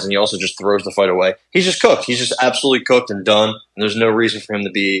capitalize, and he also just throws the fight away. He's just cooked. He's just absolutely cooked and done, and there's no reason for him to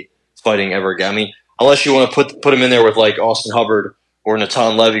be fighting ever again. I mean, unless you want to put him in there with like Austin Hubbard or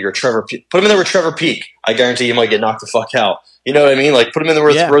Natan Levy or Trevor Peek. Put him in there with Trevor Peek. I guarantee he might get knocked the fuck out. You know what I mean? Like, put him in there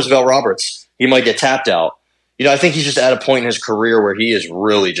with Roosevelt Roberts. He might get tapped out. I think he's just at a point in his career where he is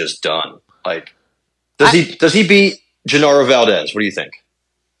really just done. Like, does he beat Genaro Valdez? What do you think?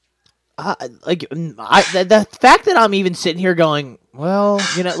 The fact that I'm even sitting here going, well,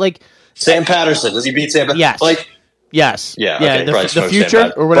 Sam Patterson. Does he beat Sam? Yes. Yes. Yeah. Okay, the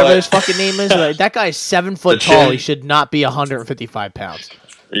future or whatever his fucking name is. That guy's 7 foot tall. He should not be 155 pounds.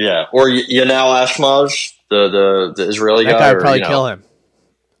 Yeah. Or Yanal Ashmaj, the Israeli guy. That guy would probably kill him.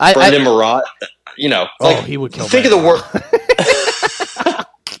 Brendan Marat. He would kill. Think of the word.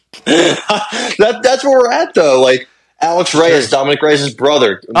 That's where we're at, though. Like, Alex Reyes, Dominic Reyes'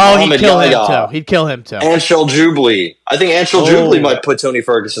 brother. He'd kill him too. Anshel Jubilee. I think Anshel Jubilee might put Tony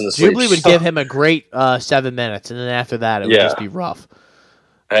Ferguson to sleep. Jubilee would give him a great 7 minutes, and then after that, it would just be rough.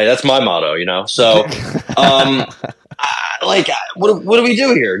 Hey, that's my motto, So, what do we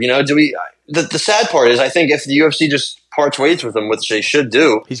do here? Do we? The sad part is, I think if the UFC just parts ways with him, which they should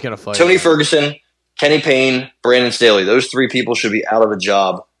do, he's going to fight Tony Ferguson, Kenny Payne, Brandon Staley. Those 3 people should be out of a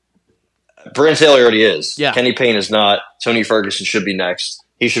job. Brandon Staley already is. Yeah. Kenny Payne is not. Tony Ferguson should be next.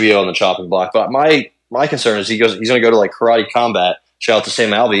 He should be on the chopping block. But my concern is he's going to go to like karate combat. Shout out to Sam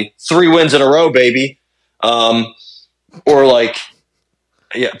Alvey. 3 wins in a row, baby. Or like,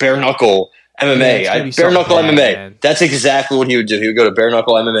 bare knuckle MMA. Bare knuckle MMA. Man. That's exactly what he would do. He would go to bare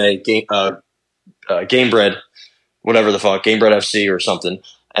knuckle MMA, Gamebred, whatever the fuck, Gamebred FC or something,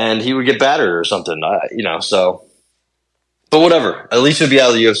 and he would get battered or something. So. But whatever. At least he'll be out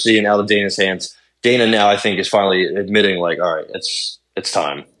of the UFC and out of Dana's hands. Dana now, I think, is finally admitting, like, all right, it's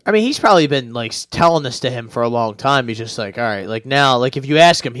time. I mean, he's probably been like telling this to him for a long time. He's just like, all right, like now, like if you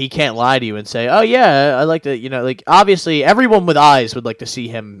ask him, he can't lie to you and say, oh yeah, I like to, like obviously everyone with eyes would like to see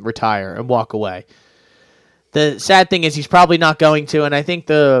him retire and walk away. The sad thing is he's probably not going to, and I think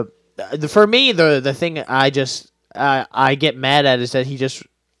for me the thing I get mad at is that he just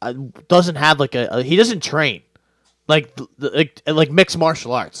doesn't have he doesn't train. Like mixed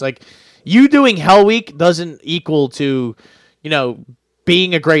martial arts. Like, you doing Hell Week doesn't equal to,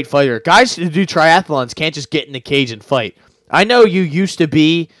 being a great fighter. Guys who do triathlons can't just get in the cage and fight. I know you used to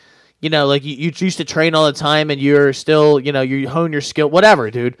be, like you used to train all the time and you're still, you hone your skill,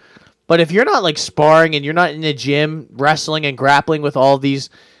 whatever, dude. But if you're not like sparring and you're not in the gym wrestling and grappling with all these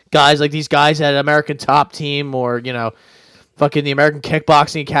guys, like these guys at American Top Team or, fucking the American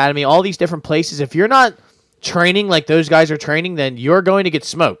Kickboxing Academy, all these different places, if you're not training like those guys are training, then you're going to get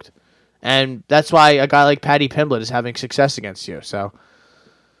smoked. And that's why a guy like Paddy Pimblett is having success against you. So,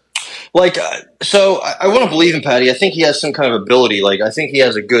 I want to believe in Paddy. I think he has some kind of ability. Like, I think he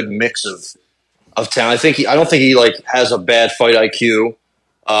has a good mix of talent. I don't think he like has a bad fight IQ.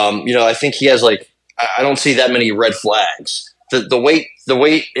 I think he has I don't see that many red flags. The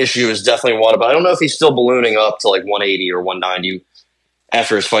weight issue is definitely one, but I don't know if he's still ballooning up to like 180 or 190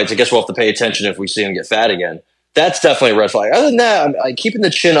 after his fights. I guess we'll have to pay attention if we see him get fat again. That's definitely a red flag. Other than that, I'm keeping the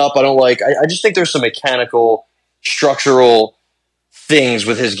chin up. I don't like. I just think there's some mechanical, structural things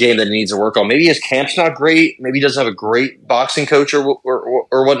with his game that he needs to work on. Maybe his camp's not great. Maybe he doesn't have a great boxing coach or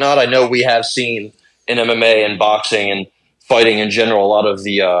whatnot. I know we have seen in MMA and boxing and fighting in general a lot of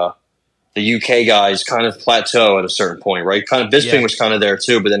the UK guys kind of plateau at a certain point, right? Kind of Bisping was kind of there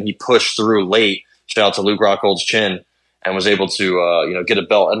too, but then he pushed through late. Shout out to Luke Rockhold's chin. And was able to, get a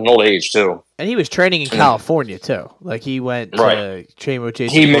belt at an old age too. And he was training in California too. Like he went to train with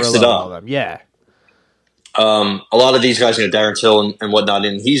Jason. He mixed it up. Yeah. A lot of these guys, Darren Till and whatnot,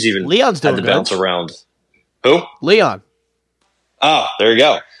 and he's even Leon's had to bounce around. Who? Leon. Ah, there you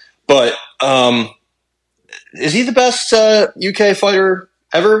go. But is he the best UK fighter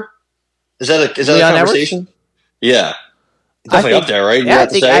ever? Is that a conversation? Edwards? Yeah. Definitely up there, right?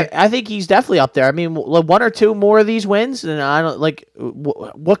 Yeah, I think he's definitely up there. I mean, one or two more of these wins, and I don't like.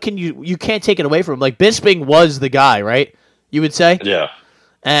 What can you can't take it away from him. Like Bisping was the guy, right? You would say, yeah.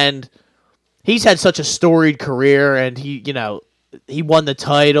 And he's had such a storied career, and he won the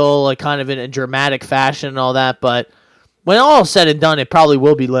title like kind of in a dramatic fashion and all that. But when all is said and done, it probably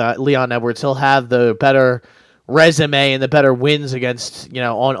will be Leon Edwards. He'll have the better resume and the better wins against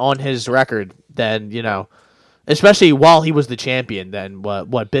on his record than especially while he was the champion, than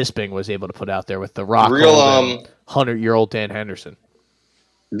what Bisping was able to put out there with the Rock, real 100-year-old Dan Henderson.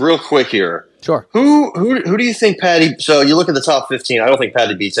 Real quick here, sure. Who do you think Paddy? So you look at the top 15. I don't think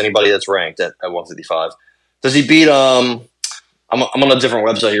Paddy beats anybody that's ranked at 155. Does he beat? I'm on a different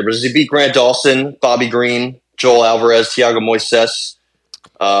website here, but does he beat Grant Dawson, Bobby Green, Joel Alvarez, Thiago Moises?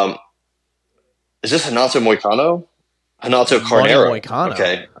 Is this Renato Moicano? Renato Carnero. Moicano.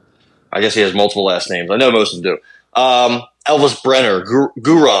 Okay. I guess he has multiple last names. I know most of them do. Elvis Brenner,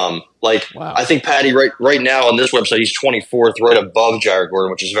 Guram. Wow. I think Paddy right now on this website, he's 24th, right above Jared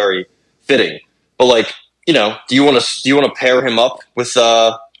Gordon, which is very fitting. But do you want to pair him up with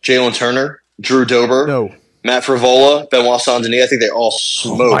Jalen Turner, Drew Dober, No. Matt Frivola, Benoit Saint-Denis? I think they all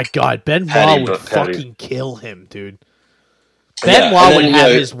smoke. Oh my God, Benoit would fucking kill him, dude. Benoit would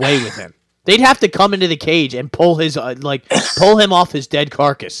have his way with him. They'd have to come into the cage and pull his pull him off his dead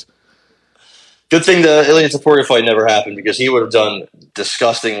carcass. Good thing the Ilya Taporia fight never happened, because he would have done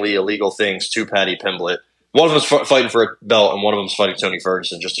disgustingly illegal things to Paddy Pimblett. One of them's fighting for a belt, and one of them's fighting Tony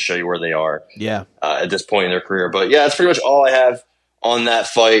Ferguson, just to show you where they are at this point in their career. But yeah, that's pretty much all I have on that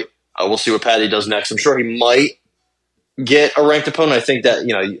fight. We'll see what Paddy does next. I'm sure he might get a ranked opponent. I think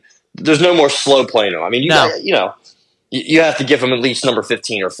that there's no more slow playing him. I mean, you have to give him at least number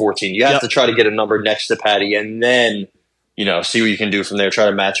 15 or 14. You have to try to get a number next to Paddy, and then see what you can do from there. Try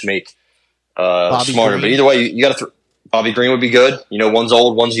to match make. Smarter, Green. but either way, you got to. Bobby Green would be good. One's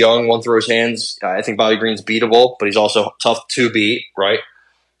old, one's young, one throws hands. I think Bobby Green's beatable, but he's also tough to beat, right?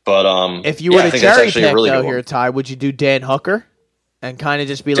 But if you were to cherry pick really here, Ty, would you do Dan Hooker and kind of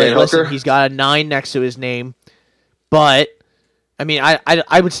just be like, listen, he's got a 9 next to his name, but I mean,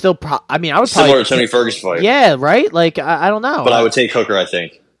 I would still. I would similar to Tony Ferguson fight. Yeah, right. Like I don't know, but I would take Hooker. I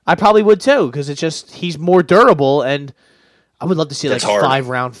think I probably would too, because it's just he's more durable and. I would love to see a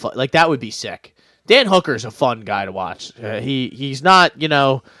 5-round fight. Like that would be sick. Dan Hooker's a fun guy to watch. He's not,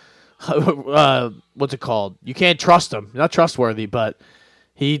 what's it called? You can't trust him. Not trustworthy, but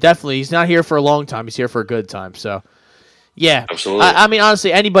he's not here for a long time. He's here for a good time. So, yeah. Absolutely. I mean,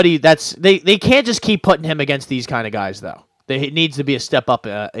 honestly, anybody they can't just keep putting him against these kind of guys, though. It needs to be a step up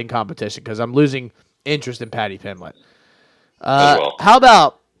in competition, because I'm losing interest in Paddy Pimblett. How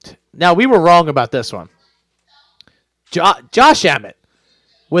about, now we were wrong about this one. Josh Emmett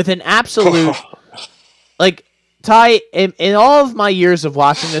with an absolute Ty, in all of my years of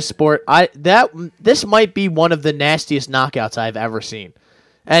watching this sport, this might be one of the nastiest knockouts I've ever seen.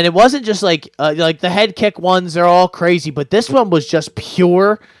 And it wasn't just like the head kick ones, they're all crazy, but this one was just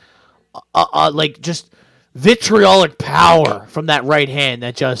pure just vitriolic power from that right hand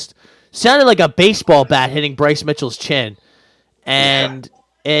that just sounded like a baseball bat hitting Bryce Mitchell's chin. And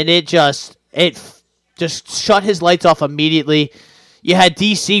it just shut his lights off immediately. You had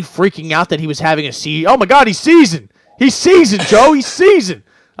DC freaking out that he was having a seizure. Oh my God, he's seasoned. He's seasoned, Joe. He's seasoned.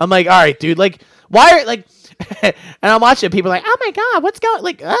 I'm like, all right, dude. Like, why? And I'm watching it. People are like, oh my God, what's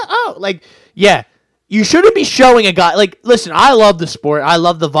going? Yeah. You shouldn't be showing a guy. Listen, I love the sport. I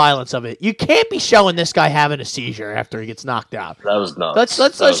love the violence of it. You can't be showing this guy having a seizure after he gets knocked out. That was nuts.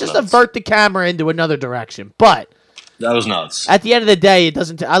 Let's just avert the camera into another direction. But. That was nuts. At the end of the day, it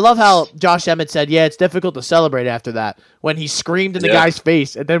doesn't. I love how Josh Emmett said, "Yeah, it's difficult to celebrate after that." When he screamed in the guy's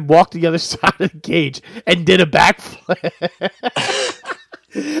face and then walked to the other side of the cage and did a backflip.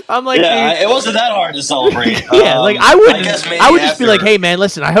 I'm like, it wasn't that hard to celebrate. I would just be like, "Hey, man,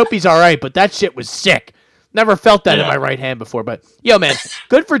 listen, I hope he's all right." But that shit was sick. Never felt that in my right hand before. But yo, man,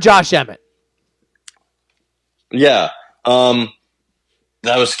 good for Josh Emmett. Yeah.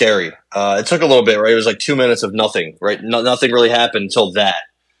 That was scary. It took a little bit, right? It was like 2 minutes of nothing, right? Nothing really happened until that.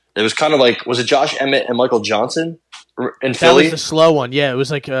 It was kind of like, was it Josh Emmett and Michael Johnson in Philly? That was the slow one. Yeah, it was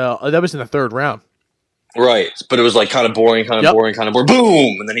like, that was in the 3rd round. Right. But it was like kind of boring, boring.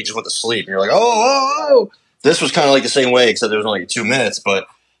 Boom! And then he just went to sleep. And you're like, oh. This was kind of like the same way, except there was only 2 minutes. But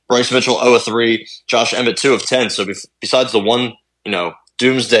Bryce Mitchell 0 of 3, Josh Emmett 2 of 10. So besides the one,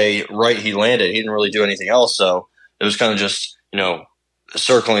 doomsday right he landed, he didn't really do anything else. So it was kind of just,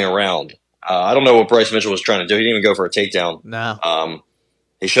 circling around. I don't know what Bryce Mitchell was trying to do. He didn't even go for a takedown. No.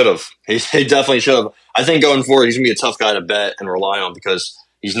 He should have. He definitely should have. I think going forward, he's going to be a tough guy to bet and rely on because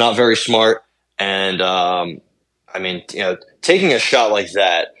he's not very smart. And, I mean, taking a shot like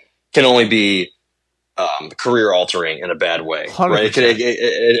that can only be career altering in a bad way, 100%. right?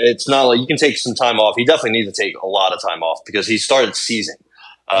 It's not like you can take some time off. He definitely needs to take a lot of time off because he started seizing.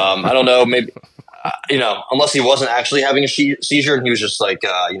 I don't know, maybe, unless he wasn't actually having a seizure and he was just like,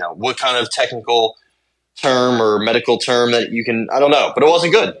 what kind of technical term or medical term that you can, I don't know, but it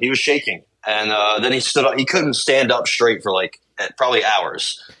wasn't good. He was shaking. And then he stood up. He couldn't stand up straight for probably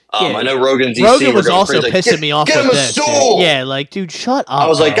hours. I know Rogan and DC Rogan was also crazy, pissing me off get with him a this. stool! Dude. Yeah, dude, shut up. I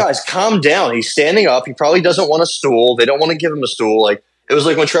was like, bro. guys, calm down. He's standing up. He probably doesn't want a stool. They don't want to give him a stool. Like it was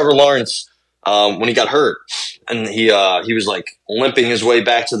like when Trevor Lawrence, when he got hurt, and he was like limping his way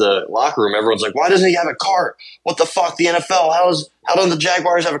back to the locker room. Everyone's like, why doesn't he have a cart? What the fuck? The NFL? How don't the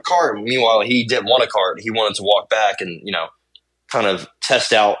Jaguars have a cart? And meanwhile, he didn't want a cart. He wanted to walk back and kind of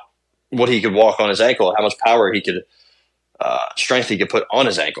test out what he could walk on his ankle, how much power he could. Strength he could put on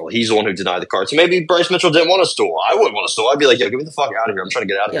his ankle. He's the one who denied the card. So maybe Bryce Mitchell didn't want a stool. I wouldn't want a stool. I'd be like, yo, get me the fuck out of here. I'm trying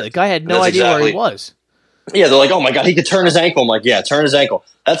to get out of here. The guy had no idea where he was. Yeah, they're like, oh my God, he could turn his ankle. I'm like, yeah, turn his ankle.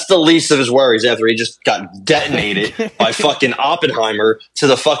 That's the least of his worries after he just got detonated by fucking Oppenheimer to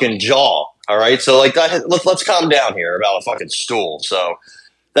the fucking jaw. All right? So, let's calm down here about a fucking stool. So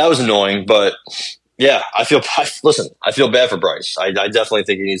that was annoying. But yeah, I feel bad for Bryce. I definitely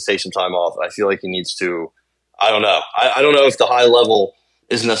think he needs to take some time off. I feel like he needs to. I don't know. I don't know if the high level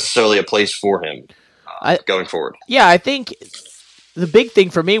is necessarily a place for him going forward. Yeah, I think the big thing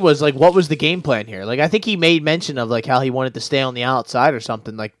for me was what was the game plan here? I think he made mention of how he wanted to stay on the outside or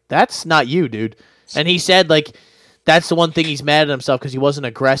something. That's not you, dude. And he said that's the one thing he's mad at himself because he wasn't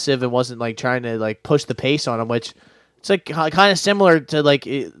aggressive and wasn't trying to push the pace on him, which it's kind of similar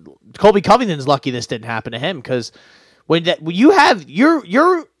to Colby Covington's lucky this didn't happen to him because. When you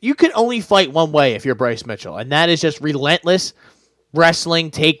can only fight one way if you're Bryce Mitchell, and that is just relentless wrestling,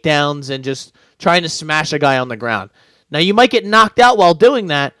 takedowns, and just trying to smash a guy on the ground. Now you might get knocked out while doing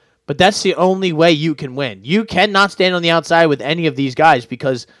that, but that's the only way you can win. You cannot stand on the outside with any of these guys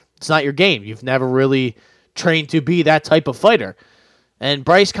because it's not your game. You've never really trained to be that type of fighter. And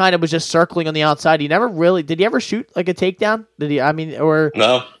Bryce kind of was just circling on the outside. He never really did. He ever shoot a takedown? Did he? I mean, or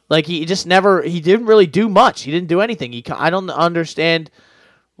no. He just never. He didn't really do much. He didn't do anything. I don't understand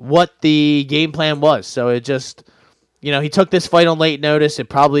what the game plan was. So it just, he took this fight on late notice. It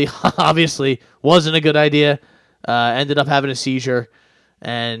probably, obviously, wasn't a good idea. Ended up having a seizure,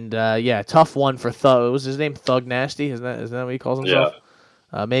 and tough one for Thug. What was his name? Thug Nasty? Isn't that what he calls himself?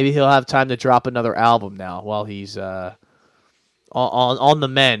 Yeah. Maybe he'll have time to drop another album now while he's on the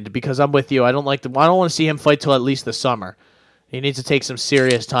mend. Because I'm with you. I don't want to see him fight till at least the summer. He needs to take some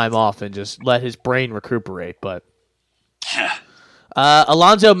serious time off and just let his brain recuperate. But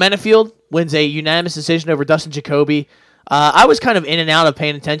Alonzo Menafield wins a unanimous decision over Dustin Jacoby. I was kind of in and out of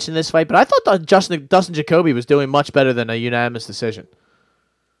paying attention to this fight, but I thought that Dustin Jacoby was doing much better than a unanimous decision.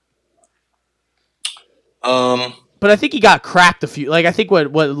 But I think he got cracked a few. I think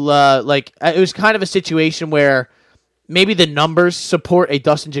it was kind of a situation where maybe the numbers support a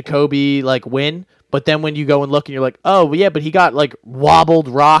Dustin Jacoby win. But then when you go and look and you're like, oh, yeah, but he got, wobbled,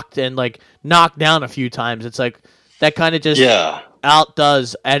 rocked, and, knocked down a few times. It's that kind of just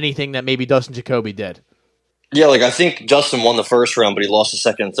outdoes anything that maybe Dustin Jacoby did. Yeah, I think Dustin won the first round, but he lost the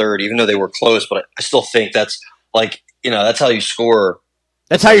second and third, even though they were close. But I still think that's, that's how you score.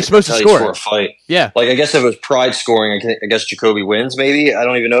 That's how you're supposed to score. A fight. Yeah. I guess if it was pride scoring, I guess Jacoby wins, maybe. I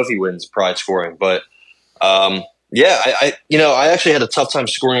don't even know if he wins pride scoring. But, I actually had a tough time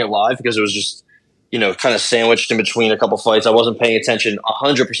scoring it live because it was just, kind of sandwiched in between a couple fights. I wasn't paying attention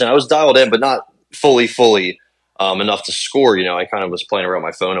 100%. I was dialed in, but not fully enough to score. I kind of was playing around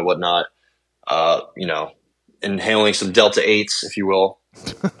my phone and whatnot, inhaling some Delta 8s, if you will.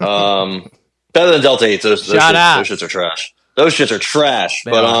 Better than Delta 8s. Those shits are trash. Those shits are trash.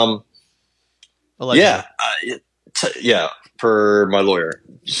 But, per my lawyer.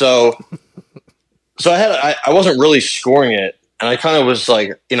 So I wasn't really scoring it. And I kind of was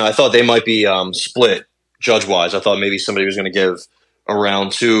I thought they might be split judge-wise. I thought maybe somebody was going to give a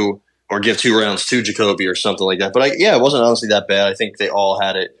round 2 or give 2 rounds to Jacoby or something like that. But, it wasn't honestly that bad. I think they all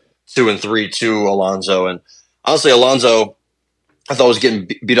had it 2 and 3 to Alonzo. And honestly, Alonzo, I thought was getting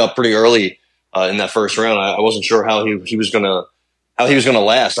beat up pretty early in that first round. I wasn't sure how he was going to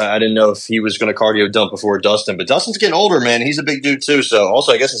last. I didn't know if he was going to cardio dump before Dustin. But Dustin's getting older, man. He's a big dude, too. So,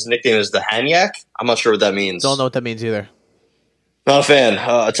 also, I guess his nickname is the Haniac. I'm not sure what that means. Don't know what that means either. Not a fan.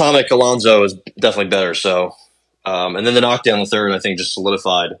 Atomic Alonzo is definitely better. So, and then the knockdown in the third, I think, just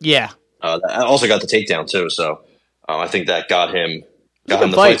solidified. Yeah. I also got the takedown too. So, I think that got him got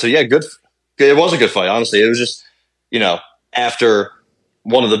him the fight. So yeah, good. It was a good fight. Honestly, it was just after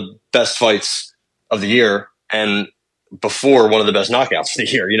one of the best fights of the year and before one of the best knockouts of the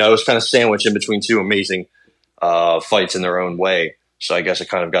year. It was kind of sandwiched in between two amazing fights in their own way. So I guess it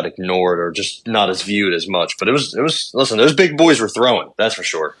kind of got ignored or just not as viewed as much. But it was. Listen, those big boys were throwing. That's for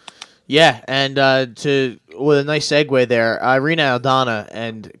sure. Yeah, and with a nice segue there, Irina Aldana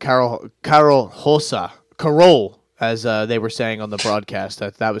and Carol Carol, as they were saying on the broadcast,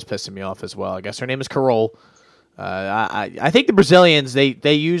 that was pissing me off as well. I guess her name is Carol. I think the Brazilians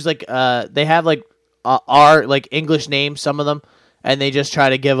they use they have our English names, some of them, and they just try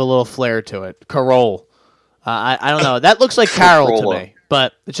to give a little flair to it. Carol. I don't know. That looks like Carol to me,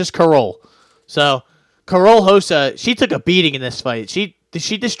 but it's just Carol. So Carol Hossa, she took a beating in this fight. She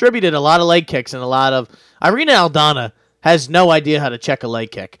distributed a lot of leg kicks and a lot of... Irina Aldana has no idea how to check a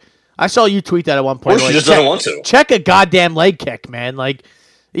leg kick. I saw you tweet that at one point. Or she just doesn't want to. Check a goddamn leg kick, man.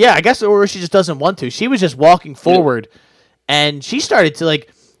 Yeah, I guess, or she just doesn't want to. She was just walking forward, and she started to,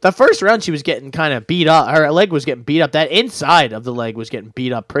 the first round she was getting kind of beat up. Her leg was getting beat up. That inside of the leg was getting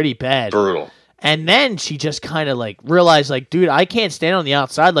beat up pretty bad. Brutal. And then she just kind of, realized, dude, I can't stand on the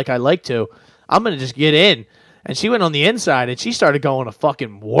outside like I like to. I'm going to just get in. And she went on the inside, and she started going to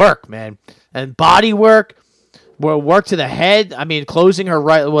fucking work, man. And body work to the head. I mean, closing her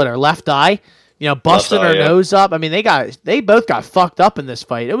her left eye. Busting her nose up. I mean, they both got fucked up in this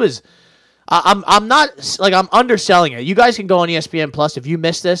fight. It was, I'm not I'm underselling it. You guys can go on ESPN Plus if you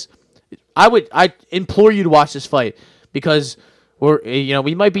missed this. I implore you to watch this fight because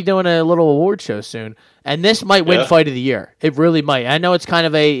we might be doing a little award show soon. And this might win Fight of the Year. It really might. I know it's kind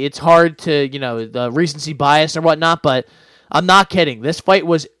of it's hard to, the recency bias or whatnot, but I'm not kidding. This fight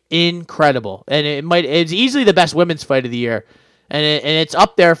was incredible. And it's easily the best women's fight of the year. And it's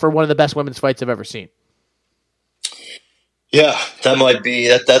up there for one of the best women's fights I've ever seen. Yeah, that might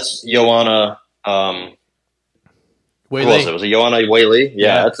be, that's Joanna, Whaley. Who was it? Was it Joanna Whaley?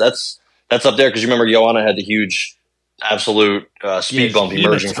 Yeah. That's up there because you remember Joanna had the huge absolute speed bump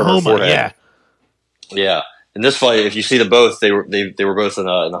emerging from her forehead. Yeah. Yeah, in this fight, if you see them both, they were both in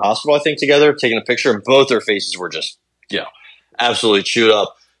the hospital, I think, together, taking a picture, and both their faces were just, absolutely chewed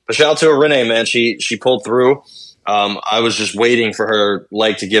up. But shout out to Renee, man. She pulled through. I was just waiting for her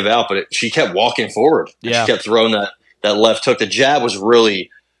leg to give out, but she kept walking forward. Yeah. She kept throwing that left hook. The jab was really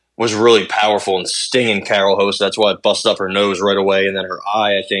powerful and stinging Carol Hossa. That's why it busted up her nose right away, and then her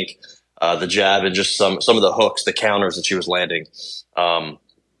eye. I think the jab and just some of the hooks, the counters that she was landing,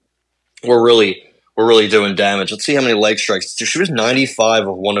 were really doing damage. Let's see how many leg strikes. She was 95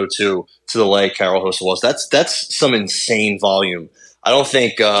 of 102 to the leg. Carol Hossa was. That's some insane volume. I don't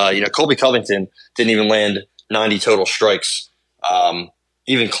think Colby Covington didn't even land 90 total strikes,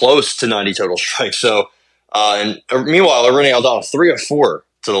 even close to 90 total strikes. So, and meanwhile, Irene Aldana 3 of 4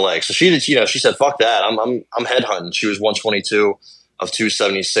 to the leg. So she did. She said, "Fuck that. I'm headhunting." She was 122 of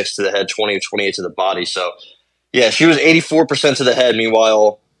 276 to the head, 20 of 28 to the body. So, yeah, she was 84% to the head.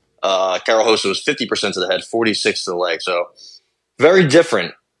 Meanwhile, Carol Hossa was 50% to the head, 46 to the leg. So very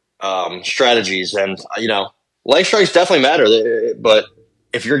different strategies. And, leg strikes definitely matter. But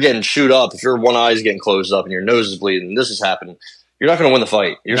if you're getting chewed up, if your one eye is getting closed up and your nose is bleeding, and this is happening, you're not going to win the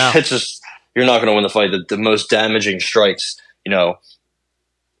fight. You're not going to win the fight. The most damaging strikes,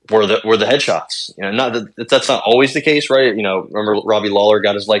 were the headshots. Not that's not always the case, right? Remember Robbie Lawler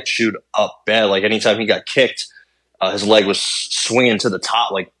got his leg chewed up bad. Like anytime he got kicked, his leg was swinging to the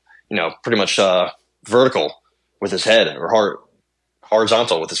top, pretty much vertical with his head or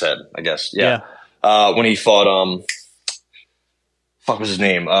horizontal with his head, I guess. Yeah. When he fought, fuck was his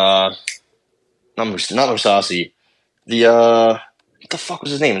name? Not Musasi. What the fuck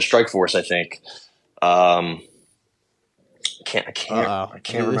was his name in Strikeforce? I think. I can't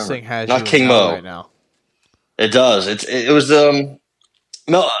remember. This thing has not King Mo right now. It does. It was Melvin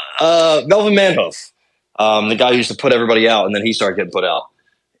Manhoef, the guy who used to put everybody out, and then he started getting put out.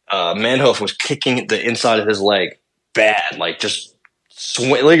 Manhoef was kicking the inside of his leg bad, just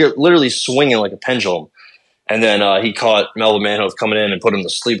literally swinging like a pendulum. And then he caught Melvin Manhoef coming in and put him to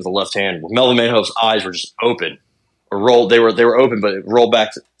sleep with the left hand. Melvin Manhoef's eyes were just open, or rolled. They were open, but it rolled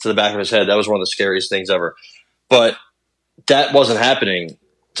back to the back of his head. That was one of the scariest things ever. But that wasn't happening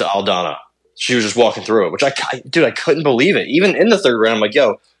to Aldana. She was just walking through it, which I couldn't believe it. Even in the third round, I'm like,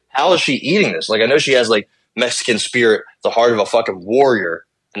 yo, how is she eating this? I know she has Mexican spirit, the heart of a fucking warrior,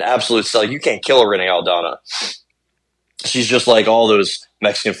 an absolute you can't kill Renee Aldana. She's just like all those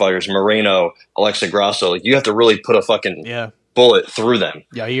Mexican fighters, Moreno, Alexa Grasso. You have to really put a fucking bullet through them.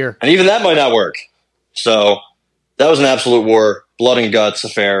 Yeah, here. And even that might not work. So That was an absolute war, blood and guts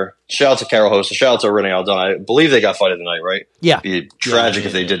affair. Shout out to Carol Hosta. Shout out to Renee Aldana. I believe they got fight of the night, right? Yeah. It'd be tragic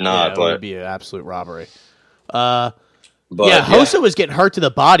if they did not. It but would be an absolute robbery. But Hosta was getting hurt to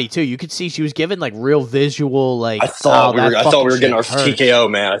the body too. You could see she was given like real visual. Like I thought we were getting our hurt. TKO,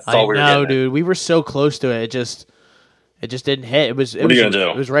 man. I thought we were getting dude. We were so close to it. It just didn't hit. What are you gonna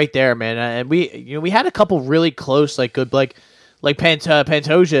do? It was right there, man. And we had a couple really close, like good, like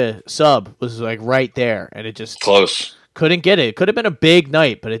Pantoja sub was like right there, and it just close. Couldn't get it. It could have been a big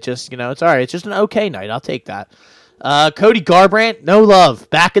night, but it just it's all right. It's just an okay night. I'll take that. Cody Garbrandt, no love,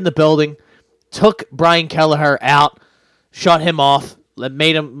 back in the building. Took Brian Kelleher out, shut him off,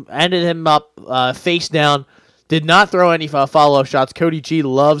 ended him up face down. Did not throw any follow-up shots. Cody G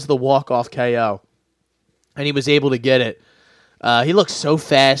loves the walk-off KO, and he was able to get it. He looked so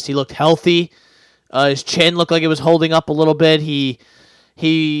fast. He looked healthy. His chin looked like it was holding up a little bit. He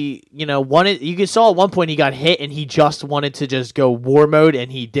wanted. You saw at one point he got hit, and he just wanted to just go war mode,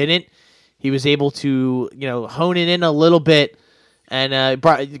 and he didn't. He was able to hone it in a little bit, and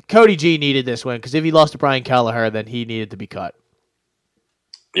Cody G needed this win because if he lost to Brian Kelleher, then he needed to be cut.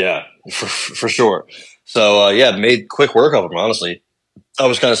 Yeah, for sure. So made quick work of him. Honestly, I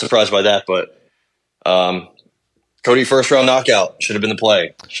was kind of surprised by that, but Cody first round knockout should have been the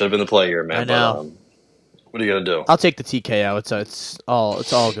play. Should have been the play here, man. I know. But, what are you gonna do? I'll take the TKO. It's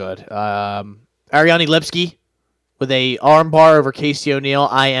all good. Ariane Lipski with a armbar over Casey O'Neill.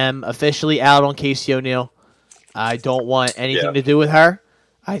 I am officially out on Casey O'Neill. I don't want anything to do with her.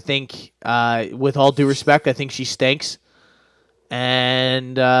 I think, with all due respect, I think she stinks.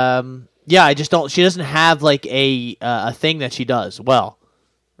 And I just don't. She doesn't have like a thing that she does well.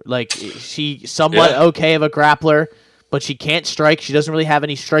 Like she's somewhat okay of a grappler, but she can't strike. She doesn't really have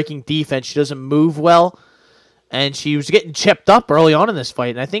any striking defense. She doesn't move well. And she was getting chipped up early on in this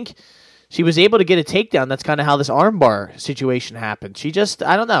fight. And I think she was able to get a takedown. That's kind of how this armbar situation happened. She just,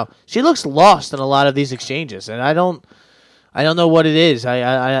 I don't know. She looks lost in a lot of these exchanges. And I don't know what it is.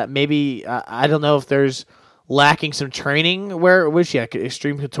 I don't know if there's lacking some training. Where was she at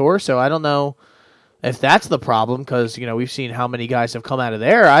Extreme Couture? So I don't know if that's the problem because, we've seen how many guys have come out of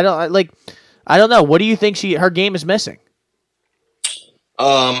there. I don't know. What do you think her game is missing?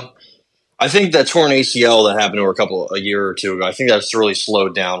 I think that torn ACL that happened to her a year or two ago, I think that's really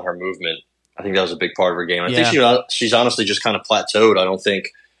slowed down her movement. I think that was a big part of her game. I think she's honestly just kind of plateaued. I don't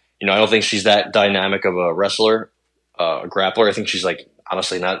think she's that dynamic of a wrestler, a grappler. I think she's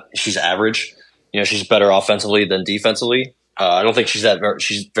honestly she's average. She's better offensively than defensively. I don't think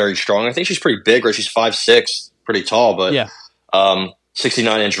she's very strong. I think she's pretty big, right? She's 5'6", pretty tall, but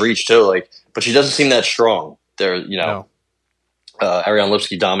 69-inch reach too. But she doesn't seem that strong. No. Ariane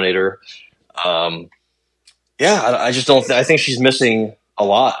Lipski dominator. I just don't. I think she's missing a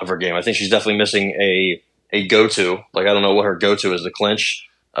lot of her game. I think she's definitely missing a go-to. I don't know what her go-to is: the clinch,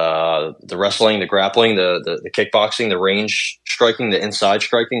 the wrestling, the grappling, the kickboxing, the range striking, the inside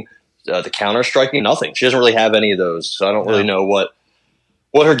striking, the counter striking. Nothing. She doesn't really have any of those. So I don't really know what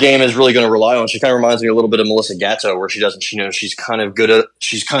her game is really going to rely on. She kind of reminds me a little bit of Melissa Gatto, where she doesn't. She's kind of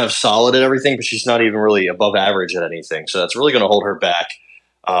she's kind of solid at everything, but she's not even really above average at anything. So that's really going to hold her back.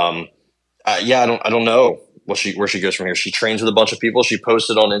 I don't know where she goes from here. She trains with a bunch of people. She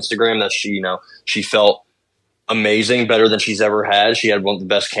posted on Instagram that she felt amazing, better than she's ever had. She had one of the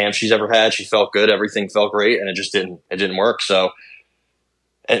best camps she's ever had. She felt good. Everything felt great, and it didn't work. So,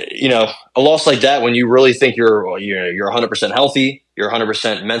 a loss like that, when you really think you're 100% healthy, you're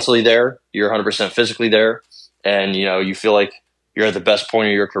 100% mentally there, you're 100% physically there, and you feel like you're at the best point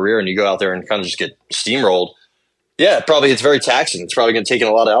of your career, and you go out there and kind of just get steamrolled. Yeah, it's very taxing. It's probably going to take a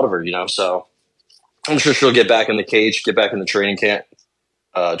lot out of her, So I'm sure she'll get back in the cage, get back in the training camp,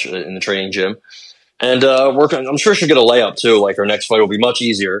 in the training gym, and work. I'm sure she'll get a layup too. Her next fight will be much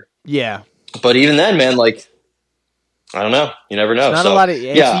easier. Yeah, but even then, man, I don't know. You never know. It's not a lot of.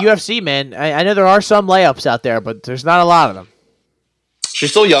 It's the UFC, man. I know there are some layups out there, but there's not a lot of them.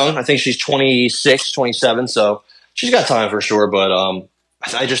 She's still young. I think she's 26, 27, so she's got time for sure. But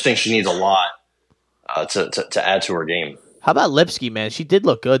I just think she needs a lot. To add to her game. How about Lipski, man? She did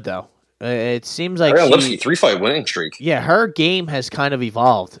look good, though. It seems like Lipski, 3-fight winning streak. Yeah, her game has kind of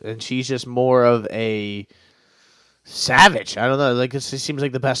evolved, and she's just more of a savage. I don't know. It seems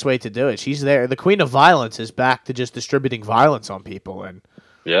like the best way to do it. She's there. The Queen of Violence is back to just distributing violence on people, and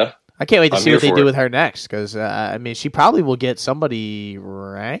I can't wait to see what they do with her next. Because she probably will get somebody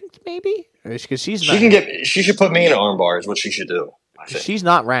ranked, maybe, because she should put me in an armbar. Is what she should do. I think. She's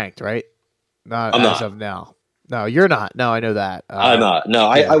not ranked, right? I'm not. Of now. No, you're not. No, I know that. I'm not. No,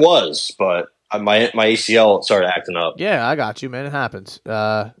 I was, but my ACL started acting up. Yeah, I got you, man. It happens.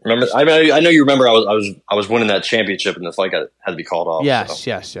 Remember? I know you remember. I was winning that championship, and the fight had to be called off. Yes,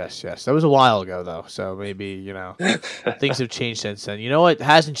 so. yes. That was a while ago, though. So maybe things have changed since then. You know what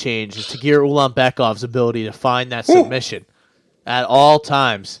hasn't changed is Tagir Ulanbekov's ability to find that submission at all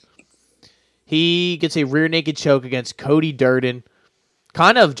times. He gets a rear naked choke against Cody Durden.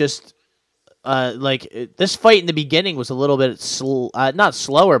 Kind of just this fight in the beginning was a little bit not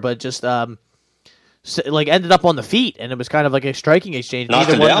slower, but just ended up on the feet, and it was kind of like a striking exchange.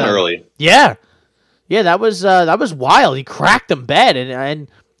 Knocked him down early. Yeah, that was wild. He him bad, and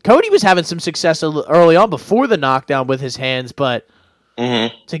Cody was having some success early on before the knockdown with his hands, but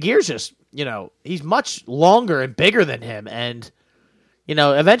Tagir's just he's much longer and bigger than him, and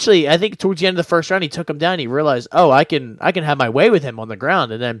eventually I think towards the end of the first round he took him down. He realized, I can have my way with him on the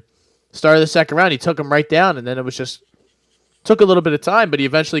ground, and then start of the second round he took him right down, and then it was just took a little bit of time, but he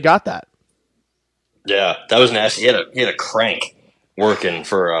eventually got that. Yeah, that was nasty. He had a crank working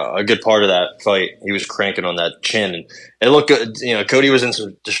for a good part of that fight. He was cranking on that chin, and it looked good. Cody was in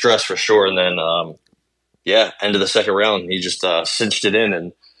some distress for sure. And then, end of the second round, he just cinched it in.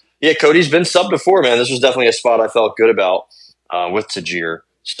 And yeah, Cody's been subbed before, man. This was definitely a spot I felt good about with Tagir.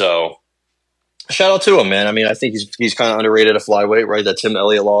 So shout out to him, man. I mean, I think he's kind of underrated at flyweight, right? That Tim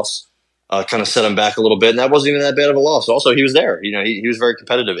Elliott loss kind of set him back a little bit, and that wasn't even that bad of a loss. Also, he was there. He was very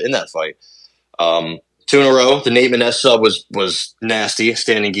competitive in that fight. 2 in a row. The Nate Maness sub was nasty,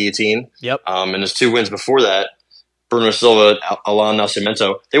 standing guillotine. Yep. And his 2 wins before that, Bruno Silva, Alan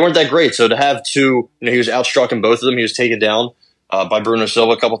Nascimento, they weren't that great. So to have 2, he was outstruck in both of them. He was taken down by Bruno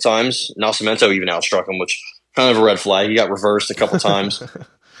Silva a couple times. Nascimento even outstruck him, which kind of a red flag. He got reversed a couple times.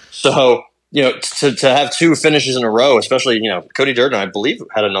 So, to have 2 finishes in a row, especially, Cody Durden, I believe,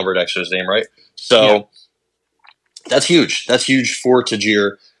 had a number next to his name, right? So that's huge. That's huge for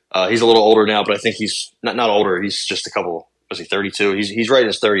Tagir. He's a little older now, but I think he's not older. He's just a couple. Was he 32? He's right in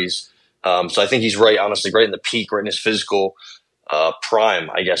his 30s. So I think he's right in the peak, right in his physical prime,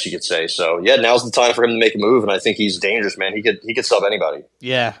 I guess you could say. So yeah, now's the time for him to make a move, and I think he's dangerous, man. He could sub anybody.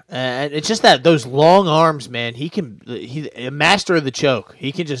 Yeah, and it's just that those long arms, man. He's a master of the choke.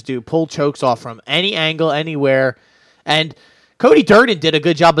 He can just pull chokes off from any angle, anywhere. And Cody Durden did a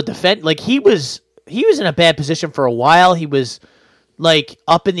good job of defend. Like he was in a bad position for a while. He was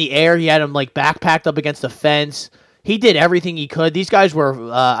up in the air. He had him backpacked up against the fence. He did everything he could. These guys were,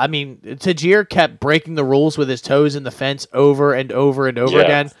 Tagir kept breaking the rules with his toes in the fence over and over and over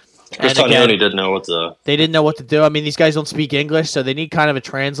again. Chris Tognoni didn't know what to... They didn't know what to do. I mean, these guys don't speak English, so they need kind of a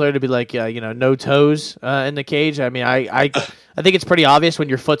translator to be no toes in the cage. I mean, I think it's pretty obvious when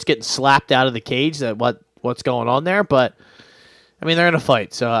your foot's getting slapped out of the cage that what's going on there, but... I mean, they're in a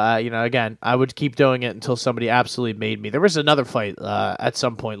fight, so, again, I would keep doing it until somebody absolutely made me. There was another fight at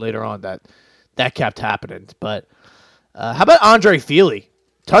some point later on that kept happening. But how about Andre Fili?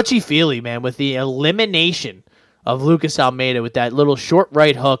 Touchy-feely, man, with the elimination of Lucas Almeida with that little short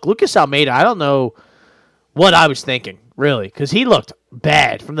right hook. Lucas Almeida, I don't know what I was thinking, really, because he looked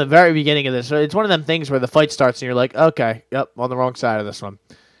bad from the very beginning of this. It's one of them things where the fight starts and you're like, okay, yep, on the wrong side of this one.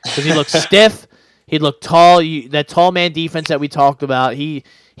 Because he looked stiff. He looked tall. That tall man defense that we talked about, he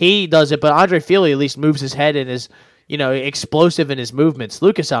does it. But Andre Fili at least moves his head and is, explosive in his movements.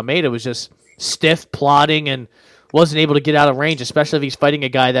 Lucas Almeida was just stiff, plodding, and wasn't able to get out of range, especially if he's fighting a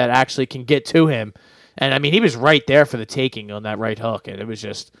guy that actually can get to him. And, I mean, he was right there for the taking on that right hook, and it was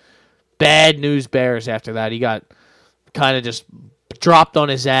just bad news bears after that. He got kind of just dropped on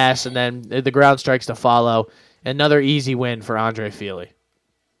his ass, and then the ground strikes to follow. Another easy win for Andre Fili.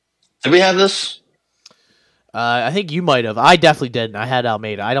 Did we have this? I think you might have. I definitely didn't. I had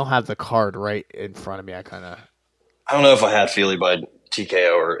Almeida. I don't have the card right in front of me. I don't know if I had Fili by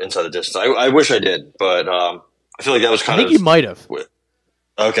TKO or inside the distance. I wish I did, but I feel like that was kind of... I think you might have.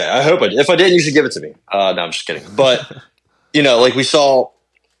 Okay, I hope I did. If I didn't, you should give it to me. No, I'm just kidding. But, we saw...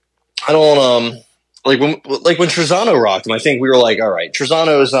 I don't... when Trezano rocked him, I think we were like, all right,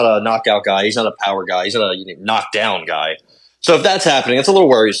 Trezano is not a knockout guy. He's not a power guy. He's not a knockdown guy. So if that's happening, it's a little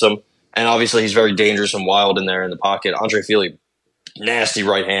worrisome. And obviously, he's very dangerous and wild in there in the pocket. Andre Fili, nasty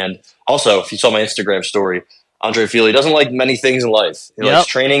right hand. Also, if you saw my Instagram story, Andre Fili doesn't like many things in life. He likes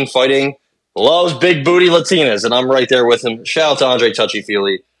training, fighting, loves big booty Latinas, and I'm right there with him. Shout out to Andre Touchy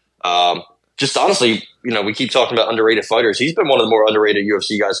Fili. Just honestly, we keep talking about underrated fighters. He's been one of the more underrated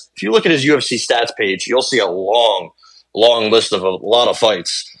UFC guys. If you look at his UFC stats page, you'll see a long, long list of a lot of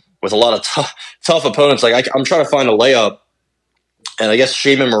fights with a lot of tough opponents. I'm trying to find a layup. And I guess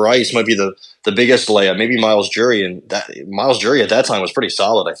Shaman Moraes might be the biggest layup. Maybe Miles Jury, and Miles Jury at that time was pretty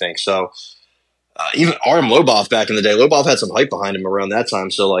solid, I think. So even Artem Lobov back in the day. Lobov had some hype behind him around that time.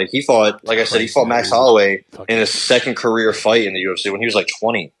 So like he fought Max Holloway in his second career fight in the UFC when he was like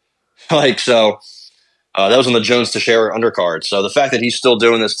 20. Like so, that was on the Jones Teixeira undercard. So the fact that he's still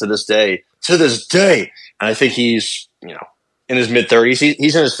doing this to this day, and I think he's in his mid 30s.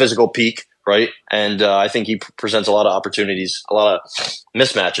 He's in his physical peak, right? And I think he presents a lot of opportunities, a lot of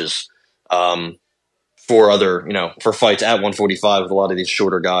mismatches for fights at 145 with a lot of these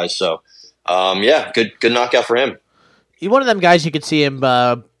shorter guys. So. Good knockout for him. He's one of them guys you could see him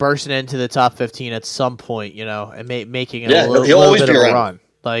bursting into the top 15 at some point, and making a little bit of a run.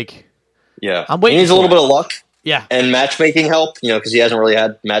 Like, I'm waiting. He needs a little bit of luck, yeah, and matchmaking help, because he hasn't really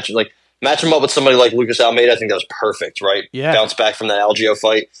had matches. Like match him up with somebody like Lucas Almeida, I think that was perfect, right? Yeah, bounce back from that Algeo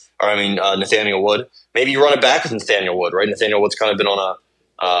fight, Nathaniel Wood. Maybe you run it back with Nathaniel Wood, right? Nathaniel Wood's kind of been on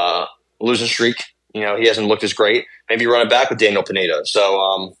a losing streak. He hasn't looked as great. Maybe you run it back with Daniel Pineda.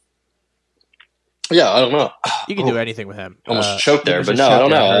 So. Yeah, I don't know. You can do anything with him. Almost choked there, but no, I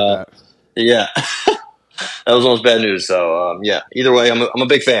don't know. Yeah, that was almost bad news. So, either way, I'm a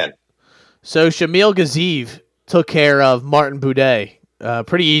big fan. So, Shamil Gaziev took care of Martin Buday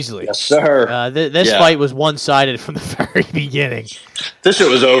pretty easily. Yes, sir. This fight was one-sided from the very beginning. This shit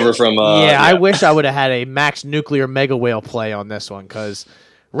was over from... I wish I would have had a Max Nuclear Mega Whale play on this one, because...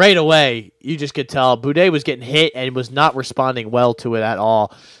 right away, you just could tell Buday was getting hit and was not responding well to it at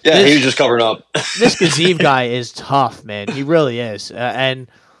all. Yeah, he was just covering up. This Gaziev guy is tough, man. He really is. And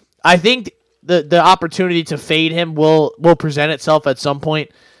I think the opportunity to fade him will present itself at some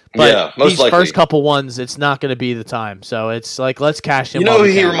point. But most these likely. First couple ones, it's not going to be the time. So it's like, let's cash him. You know who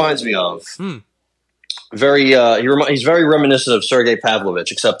he reminds me of? He's very reminiscent of Sergey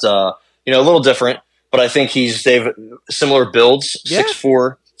Pavlovich, except a little different. But I think they've similar builds,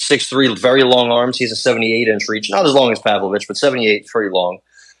 6'4", 6'3", very long arms. He's a 78-inch reach. Not as long as Pavlovich, but 78, pretty long.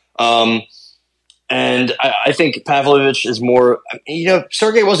 And I think Pavlovich is more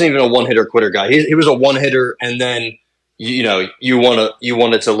Sergey wasn't even a one-hitter quitter guy. He was a one-hitter, and then, you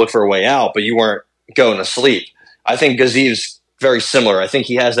wanted to look for a way out, but you weren't going to sleep. I think Gaziev's very similar. I think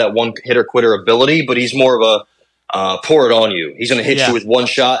he has that one-hitter quitter ability, but he's more of a pour it on you. He's going to hit you with one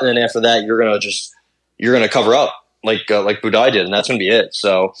shot, and then after that, you're going to cover up like Buday did, and that's going to be it.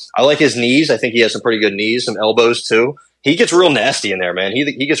 So I like his knees. I think he has some pretty good knees, some elbows too. He gets real nasty in there, man.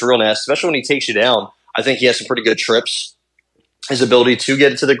 He gets real nasty, especially when he takes you down. I think he has some pretty good trips. His ability to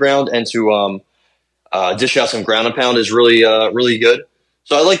get it to the ground and to dish out some ground and pound is really really good.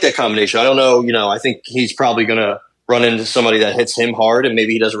 So I like that combination. I don't know, I think he's probably going to run into somebody that hits him hard, and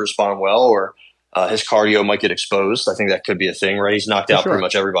maybe he doesn't respond well, or his cardio might get exposed. I think that could be a thing, right? He's knocked out pretty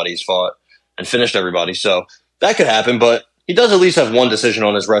much everybody he's fought and finished everybody. So that could happen, but he does at least have one decision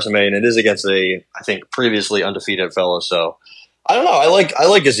on his resume, and it is against I think, previously undefeated fellow. So I don't know. I like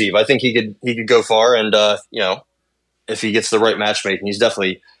Gaziev. I think he could go far, and if he gets the right matchmaking, he's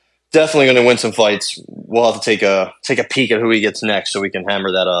definitely going to win some fights. We'll have to take a peek at who he gets next, so we can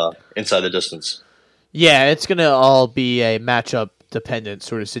hammer that inside the distance. Yeah, it's going to all be a matchup dependent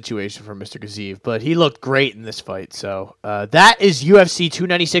sort of situation for Mr. Gaziev, but he looked great in this fight. So that is UFC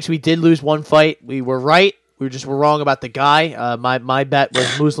 296. We did lose one fight. We were right. We were wrong about the guy. My bet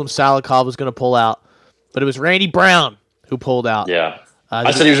was Muslim Salikov was going to pull out, but it was Randy Brown who pulled out. Yeah,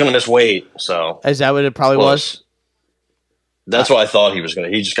 I said he was going to miss weight. So is that what it probably was? That's what I thought he was going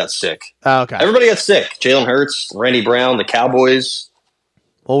to. He just got sick. Oh, okay. Everybody got sick. Jalen Hurts, Randy Brown, the Cowboys.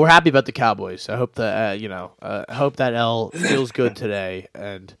 Well, we're happy about the Cowboys. I hope that hope that L feels good today,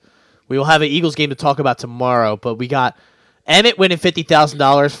 and we will have an Eagles game to talk about tomorrow. But we got Emmett winning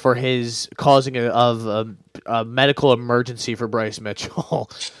 $50,000 for his causing a medical emergency for Bryce Mitchell.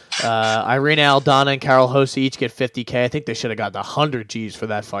 Irina Aldana and Carol Hosa each get $50K. I think they should have got 100 G's for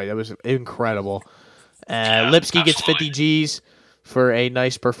that fight. That was incredible. Lipsky gets 50 G's for a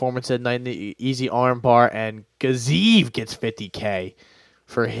nice performance at 90 easy arm bar, and Gaziev gets 50K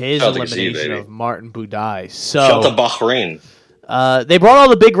for his elimination of Martin Buday. So shout to Bahrain. They brought all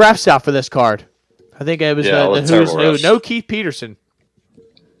the big refs out for this card. I think it was the who's new. No Keith Peterson.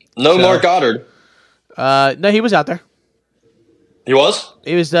 No Mark Goddard. No, he was out there. He was?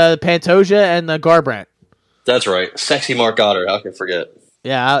 He was Pantoja and Garbrandt. That's right. Sexy Mark Goddard. How can I forget?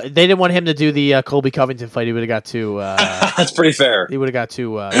 Yeah, they didn't want him to do the Colby Covington fight. He would have got too... That's pretty fair. He would have got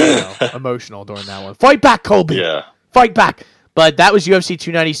too emotional during that one. Fight back, Colby! Yeah. Fight back! But that was UFC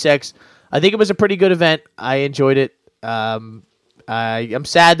 296. I think it was a pretty good event. I enjoyed it. I'm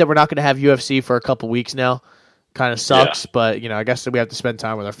sad that we're not going to have UFC for a couple weeks now. Kind of sucks, but I guess we have to spend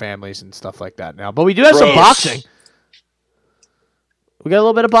time with our families and stuff like that now. But we do have some boxing. We got a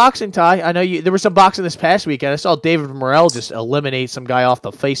little bit of boxing, Ty. I know there was some boxing this past weekend. I saw David Morrell just eliminate some guy off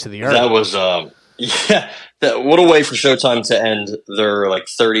the face of the earth. Yeah, what a way for Showtime to end their like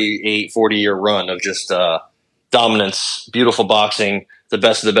 38, 40-year run of just dominance, beautiful boxing, the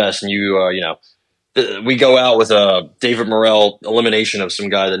best of the best. And we go out with a David Morrell elimination of some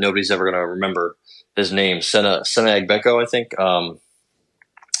guy that nobody's ever going to remember his name, Sena Agbeko, I think.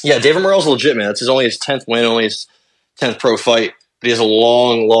 Yeah, David Morrell's legit, man. That's only his 10th win, only his 10th pro fight. But he has a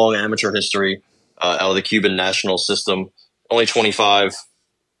long, long amateur history out of the Cuban national system. Only 25.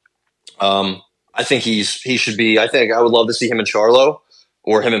 I think he should be. I think I would love to see him in Charlo,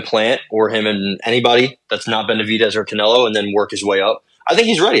 or him in Plant, or him in anybody that's not Benavidez or Canelo, and then work his way up. I think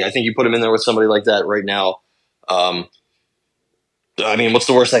he's ready. I think you put him in there with somebody like that right now. I mean, what's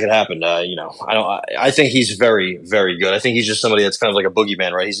the worst that could happen? I think he's very, very good. I think he's just somebody that's kind of like a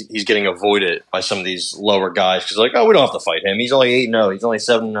boogeyman, right? He's getting avoided by some of these lower guys because like, oh, we don't have to fight him. He's only 8-0. He's only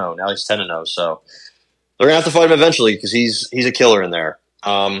 7-0. Now he's 10-0. So they're gonna have to fight him eventually because he's a killer in there.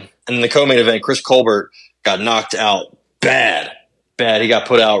 And in the co-main event, Chris Colbert got knocked out bad. He got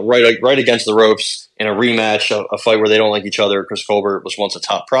put out right against the ropes in a rematch, a fight where they don't like each other. Chris Colbert was once a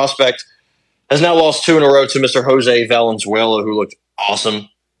top prospect. Has now lost 2 in a row to Mr. Jose Valenzuela, who looked awesome.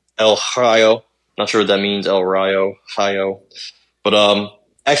 El Rayo. Not sure what that means, El Rayo. But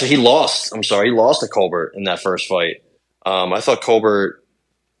actually, he lost. I'm sorry. He lost to Colbert in that first fight. I thought Colbert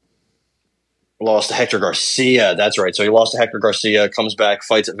lost to Hector Garcia. That's right. So he lost to Hector Garcia, comes back,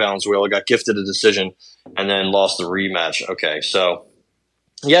 fights at Valenzuela, got gifted a decision, and then lost the rematch. Okay, so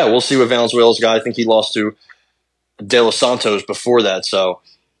yeah, we'll see what Valenzuela's got. I think he lost to De Los Santos before that. So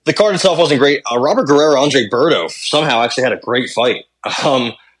the card itself wasn't great. Robert Guerrero, Andre Berto somehow actually had a great fight.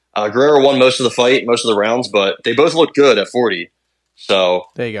 Guerrero won most of the fight, most of the rounds, but they both looked good at 40. So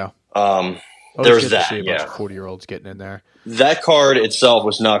there you go. There's that. Yeah, 40-year-olds getting in there. That card itself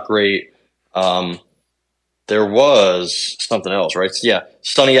was not great. There was something else, right? Yeah,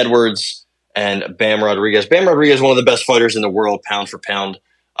 Sonny Edwards and Bam Rodriguez. Bam Rodriguez is one of the best fighters in the world, pound for pound.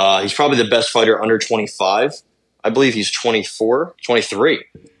 He's probably the best fighter under 25. I believe he's 24, 23.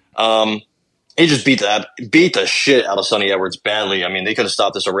 He just beat the shit out of Sonny Edwards badly. I mean, they could have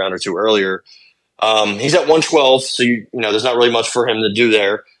stopped this a round or two earlier. He's at 112, so there's not really much for him to do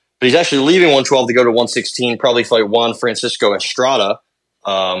there. But he's actually leaving 112 to go to 116, probably fight Juan Francisco Estrada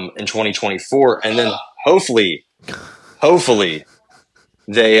in 2024, and then hopefully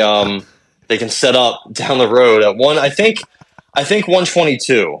they can set up down the road at one. I think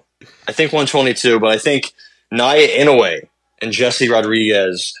 122. I think 122, but I think Nia Inoue and Jesse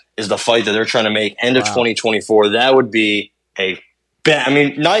Rodriguez is the fight that they're trying to make end of 2024. That would be a bad. I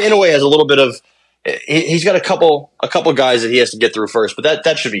mean, Nia Inoue has a little bit of. He's got a couple guys that he has to get through first, but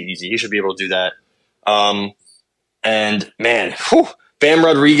that should be easy. He should be able to do that. And man, Bam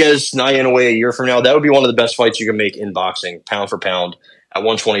Rodriguez, Nia Inoue a year from now, that would be one of the best fights you can make in boxing, pound for pound at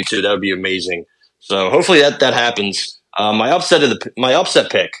 122. That would be amazing. So hopefully that happens. My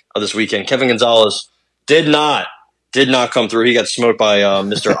upset pick of this weekend, Kevin Gonzalez, did not come through. He got smoked by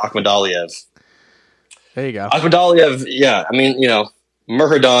Mr. Akhmadaliev. There you go. Akhmadaliev, yeah. I mean,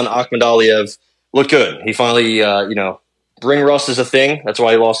 Murhadan Akhmadaliev looked good. He finally, ring rust is a thing. That's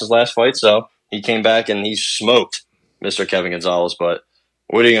why he lost his last fight. So he came back and he smoked Mr. Kevin Gonzalez. But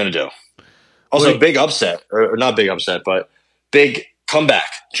what are you going to do? Also, big upset, or not big upset, but big comeback.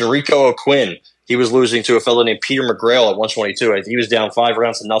 Jericho O'Quinn. He was losing to a fellow named Peter McGrail at 122. He was down 5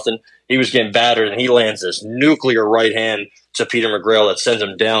 rounds to nothing. He was getting battered, and he lands this nuclear right hand to Peter McGrail that sends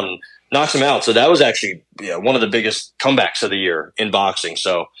him down and knocks him out. So that was actually one of the biggest comebacks of the year in boxing.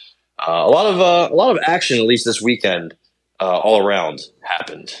 So a lot of action, at least this weekend, all around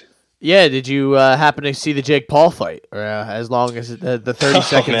happened. Yeah, did you happen to see the Jake Paul fight? Or, as long as the 30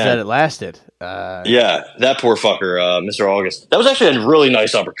 seconds that it lasted. Yeah, that poor fucker, Mr. August. That was actually a really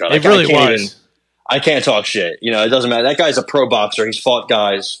nice uppercut. It really was. I can't talk shit. It doesn't matter. That guy's a pro boxer. He's fought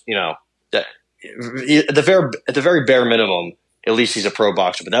guys, that at the very bare minimum, at least he's a pro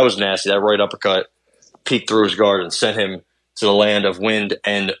boxer. But that was nasty. That right uppercut peeked through his guard and sent him to the land of wind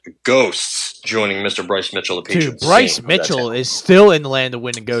and ghosts, joining Mr. Bryce Mitchell. The Patriots. Dude, Bryce Mitchell is still in the land of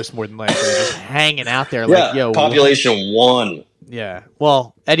wind and ghosts more than likely, just hanging out there. Like, yo, population 1. Yeah.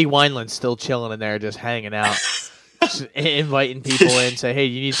 Well, Eddie Wineland's still chilling in there, just hanging out. Just inviting people in, say, hey,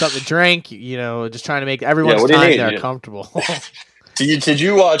 you need something to drink? Just trying to make everyone's time there comfortable. Did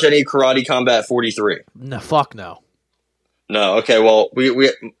you watch any Karate Combat 43? No, fuck no. No, okay. Well,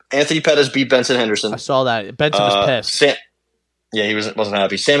 we Anthony Pettis beat Benson Henderson. I saw that. Benson was pissed. He wasn't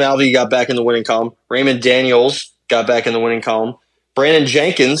happy. Sam Alvey got back in the winning column. Raymond Daniels got back in the winning column. Brandon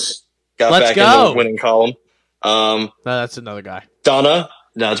Jenkins got back in the winning column. No, that's another guy.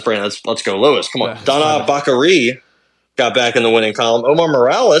 That's Brandon. Let's go, Lewis. Come on. Donna Bakary got back in the winning column. Omar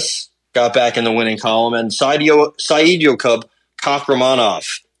Morales got back in the winning column, and Said Yokub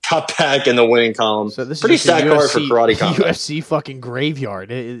Kakramanov got back in the winning column. So this pretty is just sad a card for Karate Combat. UFC fucking graveyard.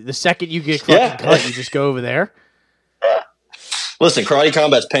 The second you get fucking cut, you just go over there. Listen, Karate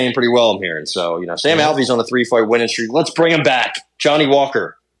Combat's paying pretty well, I'm hearing. So, Sam Alvey's on a 3-fight winning streak. Let's bring him back. Johnny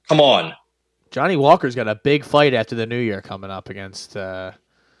Walker. Come on. Johnny Walker's got a big fight after the new year coming up against the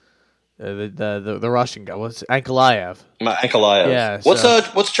Russian guy. What's Ankalaev? Ankalaev. Yeah.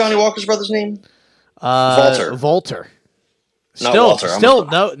 What's Johnny Walker's brother's name? Walter.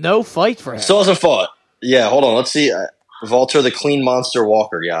 Still no fight for him. Still hasn't fought. Yeah, hold on. Let's see. Walter, the Clean Monster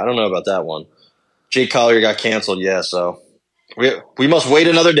Walker. Yeah, I don't know about that one. Jake Collier got canceled. Yeah, so we must wait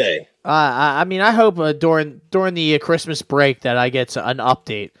another day. I mean, I hope during the Christmas break that I get an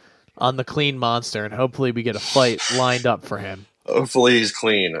update on the Clean Monster, and hopefully we get a fight lined up for him. Hopefully he's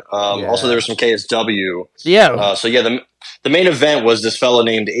clean. Also, there was some KSW. Yeah. The main event was this fellow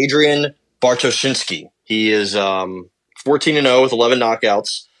named Adrian Bartoshinsky. He is 14-0 with 11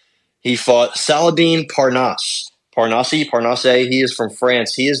 knockouts. He fought Saladin Parnasse. He is from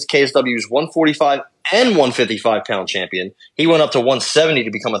France. He is KSW's 145 and 155 pound champion. He went up to 170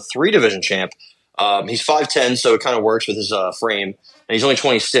 to become a 3-division champ. He's 5'10", so it kind of works with his frame. And he's only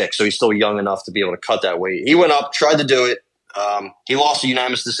 26, so he's still young enough to be able to cut that weight. He went up, tried to do it. He lost a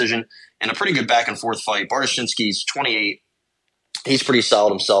unanimous decision in a pretty good back-and-forth fight. Bartoshinsky's 28. He's pretty solid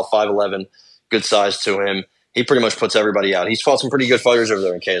himself, 5'11", good size to him. He pretty much puts everybody out. He's fought some pretty good fighters over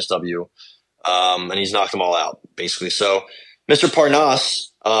there in KSW, and he's knocked them all out, basically. So Mr. Parnasse,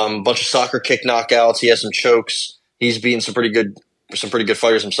 bunch of soccer kick knockouts. He has some chokes. He's beaten some pretty good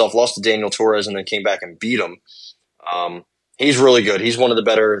fighters himself. Lost to Daniel Torres and then came back and beat him. He's really good. He's one of the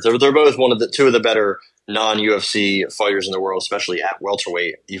better. They're both two of the better non-UFC fighters in the world, especially at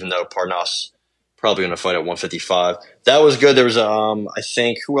welterweight. Even though Parnasse probably going to fight at 155. That was good. There was I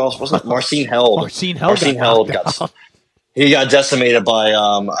think who else was it? Marcin Held. Marcin Held he got decimated by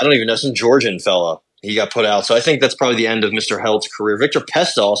I don't even know, some Georgian fella. He got put out. So I think that's probably the end of Mr. Held's career. Victor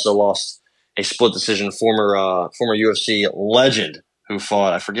Pesta also lost a split decision. Former UFC legend who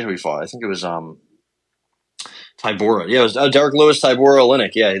fought. I forget who he fought. I think it was Tybura. Yeah, it was Derek Lewis, Tybura,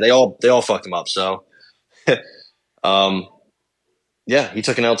 Olynyk. Yeah, they all fucked him up. So, yeah, he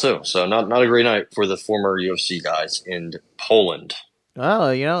took an L too. So not a great night for the former UFC guys in Poland.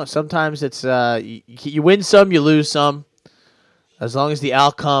 Well, sometimes it's you win some, you lose some. As long as the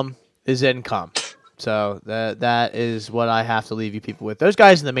outcome is income. So that is what I have to leave you people with. Those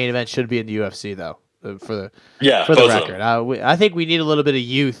guys in the main event should be in the UFC though. For the record, I think we need a little bit of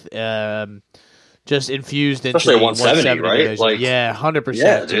youth. Just infused into especially at 170, right? Division. 100%.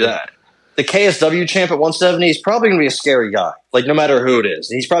 Yeah, do that. The KSW champ at 170 is probably going to be a scary guy. Like, no matter who it is.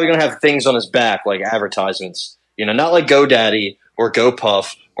 He's probably going to have things on his back, like advertisements. Not like GoDaddy or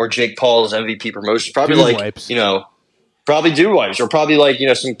GoPuff or Jake Paul's MVP promotions. Probably Dude like, wipes. Probably Dude Wipes or probably like,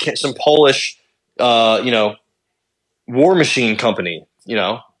 some Polish, war machine company.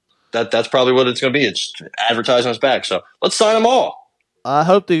 That's probably what it's going to be. It's advertising on his back. So let's sign them all. I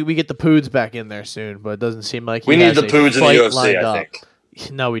hope that we get the Poods back in there soon, but it doesn't seem like we need the Poods in the UFC. I think.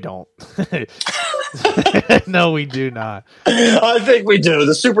 No, we don't. No, we do not. I think we do.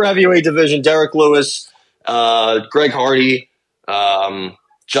 The super heavyweight division: Derek Lewis, Greg Hardy,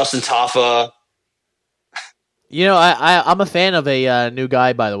 Justin Taffa. I'm a fan of a new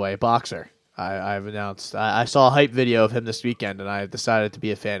guy, by the way, boxer. I've announced. I saw a hype video of him this weekend, and I decided to be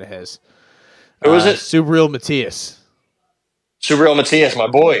a fan of his. Who is it? Subriel Matias. Subriel Matias, my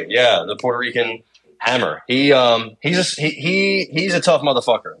boy. Yeah, the Puerto Rican hammer. He's a tough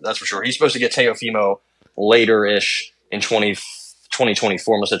motherfucker. That's for sure. He's supposed to get Teofimo later-ish in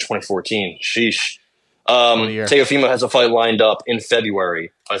 2024. Almost said 2014. Sheesh. Teofimo has a fight lined up in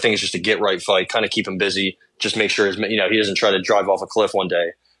February. I think it's just a get-right fight. Kind of keep him busy. Just make sure he doesn't try to drive off a cliff one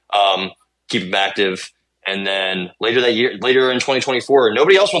day. Keep him active. And then later in 2024,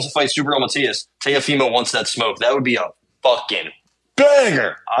 nobody else wants to fight Subriel Matias. Teofimo wants that smoke. That would be a fucking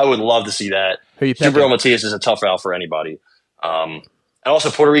banger. I would love to see that. Subriel Matias is a tough out for anybody. And also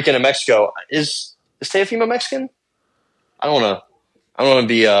Puerto Rican and Mexico. Is Teofimo Mexican? I don't want to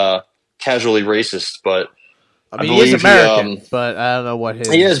be casually racist, but I mean, he is American, but I don't know what his...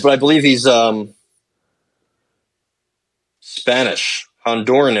 He is, but I believe he's Spanish,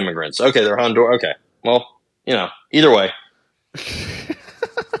 Honduran immigrants. Okay, they're Honduran. Okay, well, either way.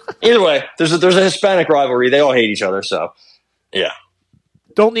 Either way, there's a Hispanic rivalry. They all hate each other, so yeah.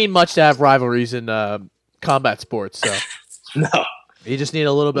 Don't need much to have rivalries in combat sports. So no, you just need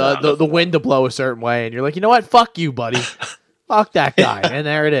a little bit the wind to blow a certain way, and you're like, you know what? Fuck you, buddy. Fuck that guy. And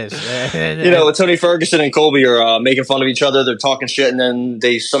there it is. When Tony Ferguson and Colby are making fun of each other, they're talking shit, and then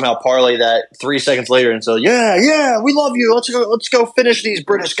they somehow parlay that 3 seconds later and say, yeah, we love you. Let's go finish these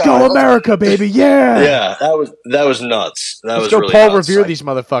British guys. Go America, baby, yeah. Yeah, that was nuts. Let's go really Paul nuts. Revere these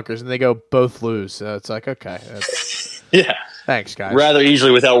motherfuckers, and they go both lose. So it's like, okay. Yeah. Thanks, guys. Rather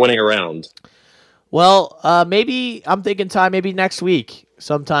easily without winning a round. Well, maybe I'm thinking maybe next week,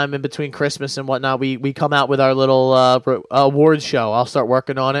 sometime in between Christmas and whatnot, we come out with our little awards show. I'll start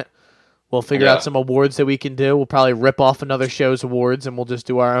working on it. We'll figure out some awards that we can do. We'll probably rip off another show's awards, and we'll just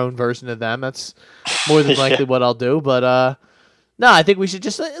do our own version of them. That's more than likely what I'll do. But no, I think we should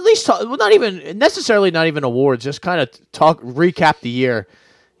just at least talk. Well, not even awards. Just kind of recap the year.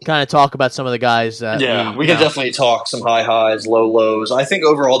 Kind of talk about some of the guys. We can definitely talk some high highs, low lows. I think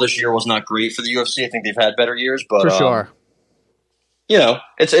overall this year was not great for the UFC. I think they've had better years, but for sure.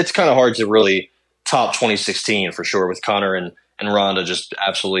 It's kind of hard to really top 2016 for sure with Conor and Ronda just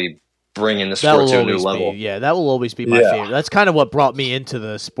absolutely bringing the sport to a new level. That will always be my favorite. That's kind of what brought me into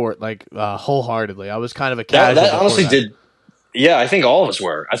the sport, wholeheartedly. I was kind of a casual. That honestly did. Yeah, I think all of us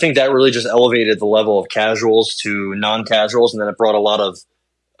were. I think that really just elevated the level of casuals to non-casuals, and then it brought a lot of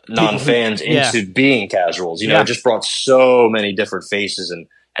non-fans into being casuals. It just brought so many different faces and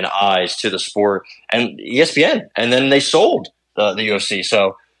eyes to the sport and ESPN. And then they sold the UFC.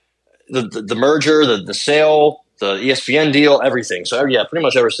 So the merger, the sale, the ESPN deal, everything. So pretty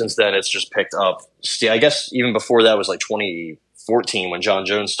much ever since then, it's just picked up. See, I guess even before that was like 2014 when John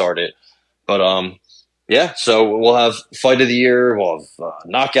Jones started. But so we'll have fight of the year, we'll have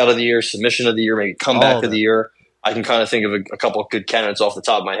knockout of the year, submission of the year, maybe comeback of the year. I can kind of think of a couple of good candidates off the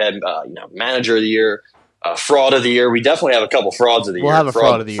top of my head. Manager of the year, fraud of the year. We definitely have a couple frauds of the year. We'll have a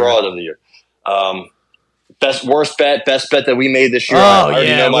fraud of the year. Fraud of the year. Best bet that we made this year. I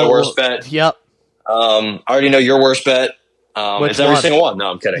already know my worst bet. Yep. I already know your worst bet. It's every single one.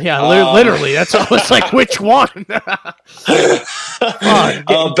 No, I'm kidding. Yeah, literally. That's almost like which one. Best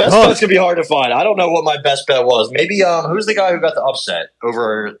bet's gonna be hard to find. I don't know what my best bet was. Maybe who's the guy who got the upset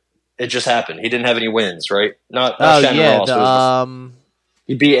over? It just happened. He didn't have any wins, right? Not Shannon Ross.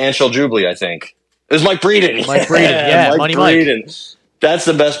 He beat Anshel Jubilee, I think. It was Mike Breeden. Mike Breeden, Mike Breeden. That's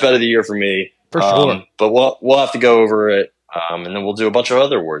the best bet of the year for me. For sure. But we'll have to go over it, and then we'll do a bunch of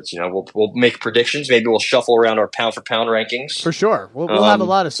other awards. We'll make predictions. Maybe we'll shuffle around our pound for pound rankings. For sure. We'll have a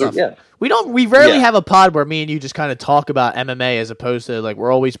lot of stuff. So, We rarely have a pod where me and you just kind of talk about MMA as opposed to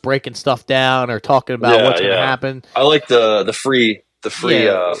we're always breaking stuff down or talking about what's going to happen. I like the free free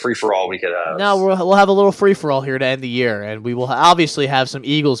for all we could have. No, we'll have a little free for all here to end the year, and we will obviously have some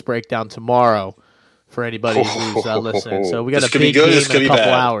Eagles breakdown tomorrow for anybody who's listening. So we got a big game in a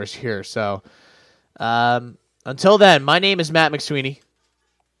couple hours here. So until then, my name is Matt McSweeney.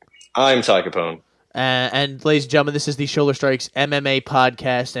 I'm Ty Capone. And ladies and gentlemen, this is the Shoulder Strikes MMA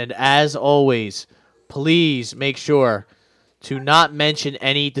podcast. And as always, please make sure to not mention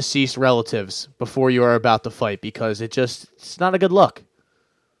any deceased relatives before you are about to fight, because it's not a good look.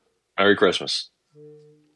 Merry Christmas.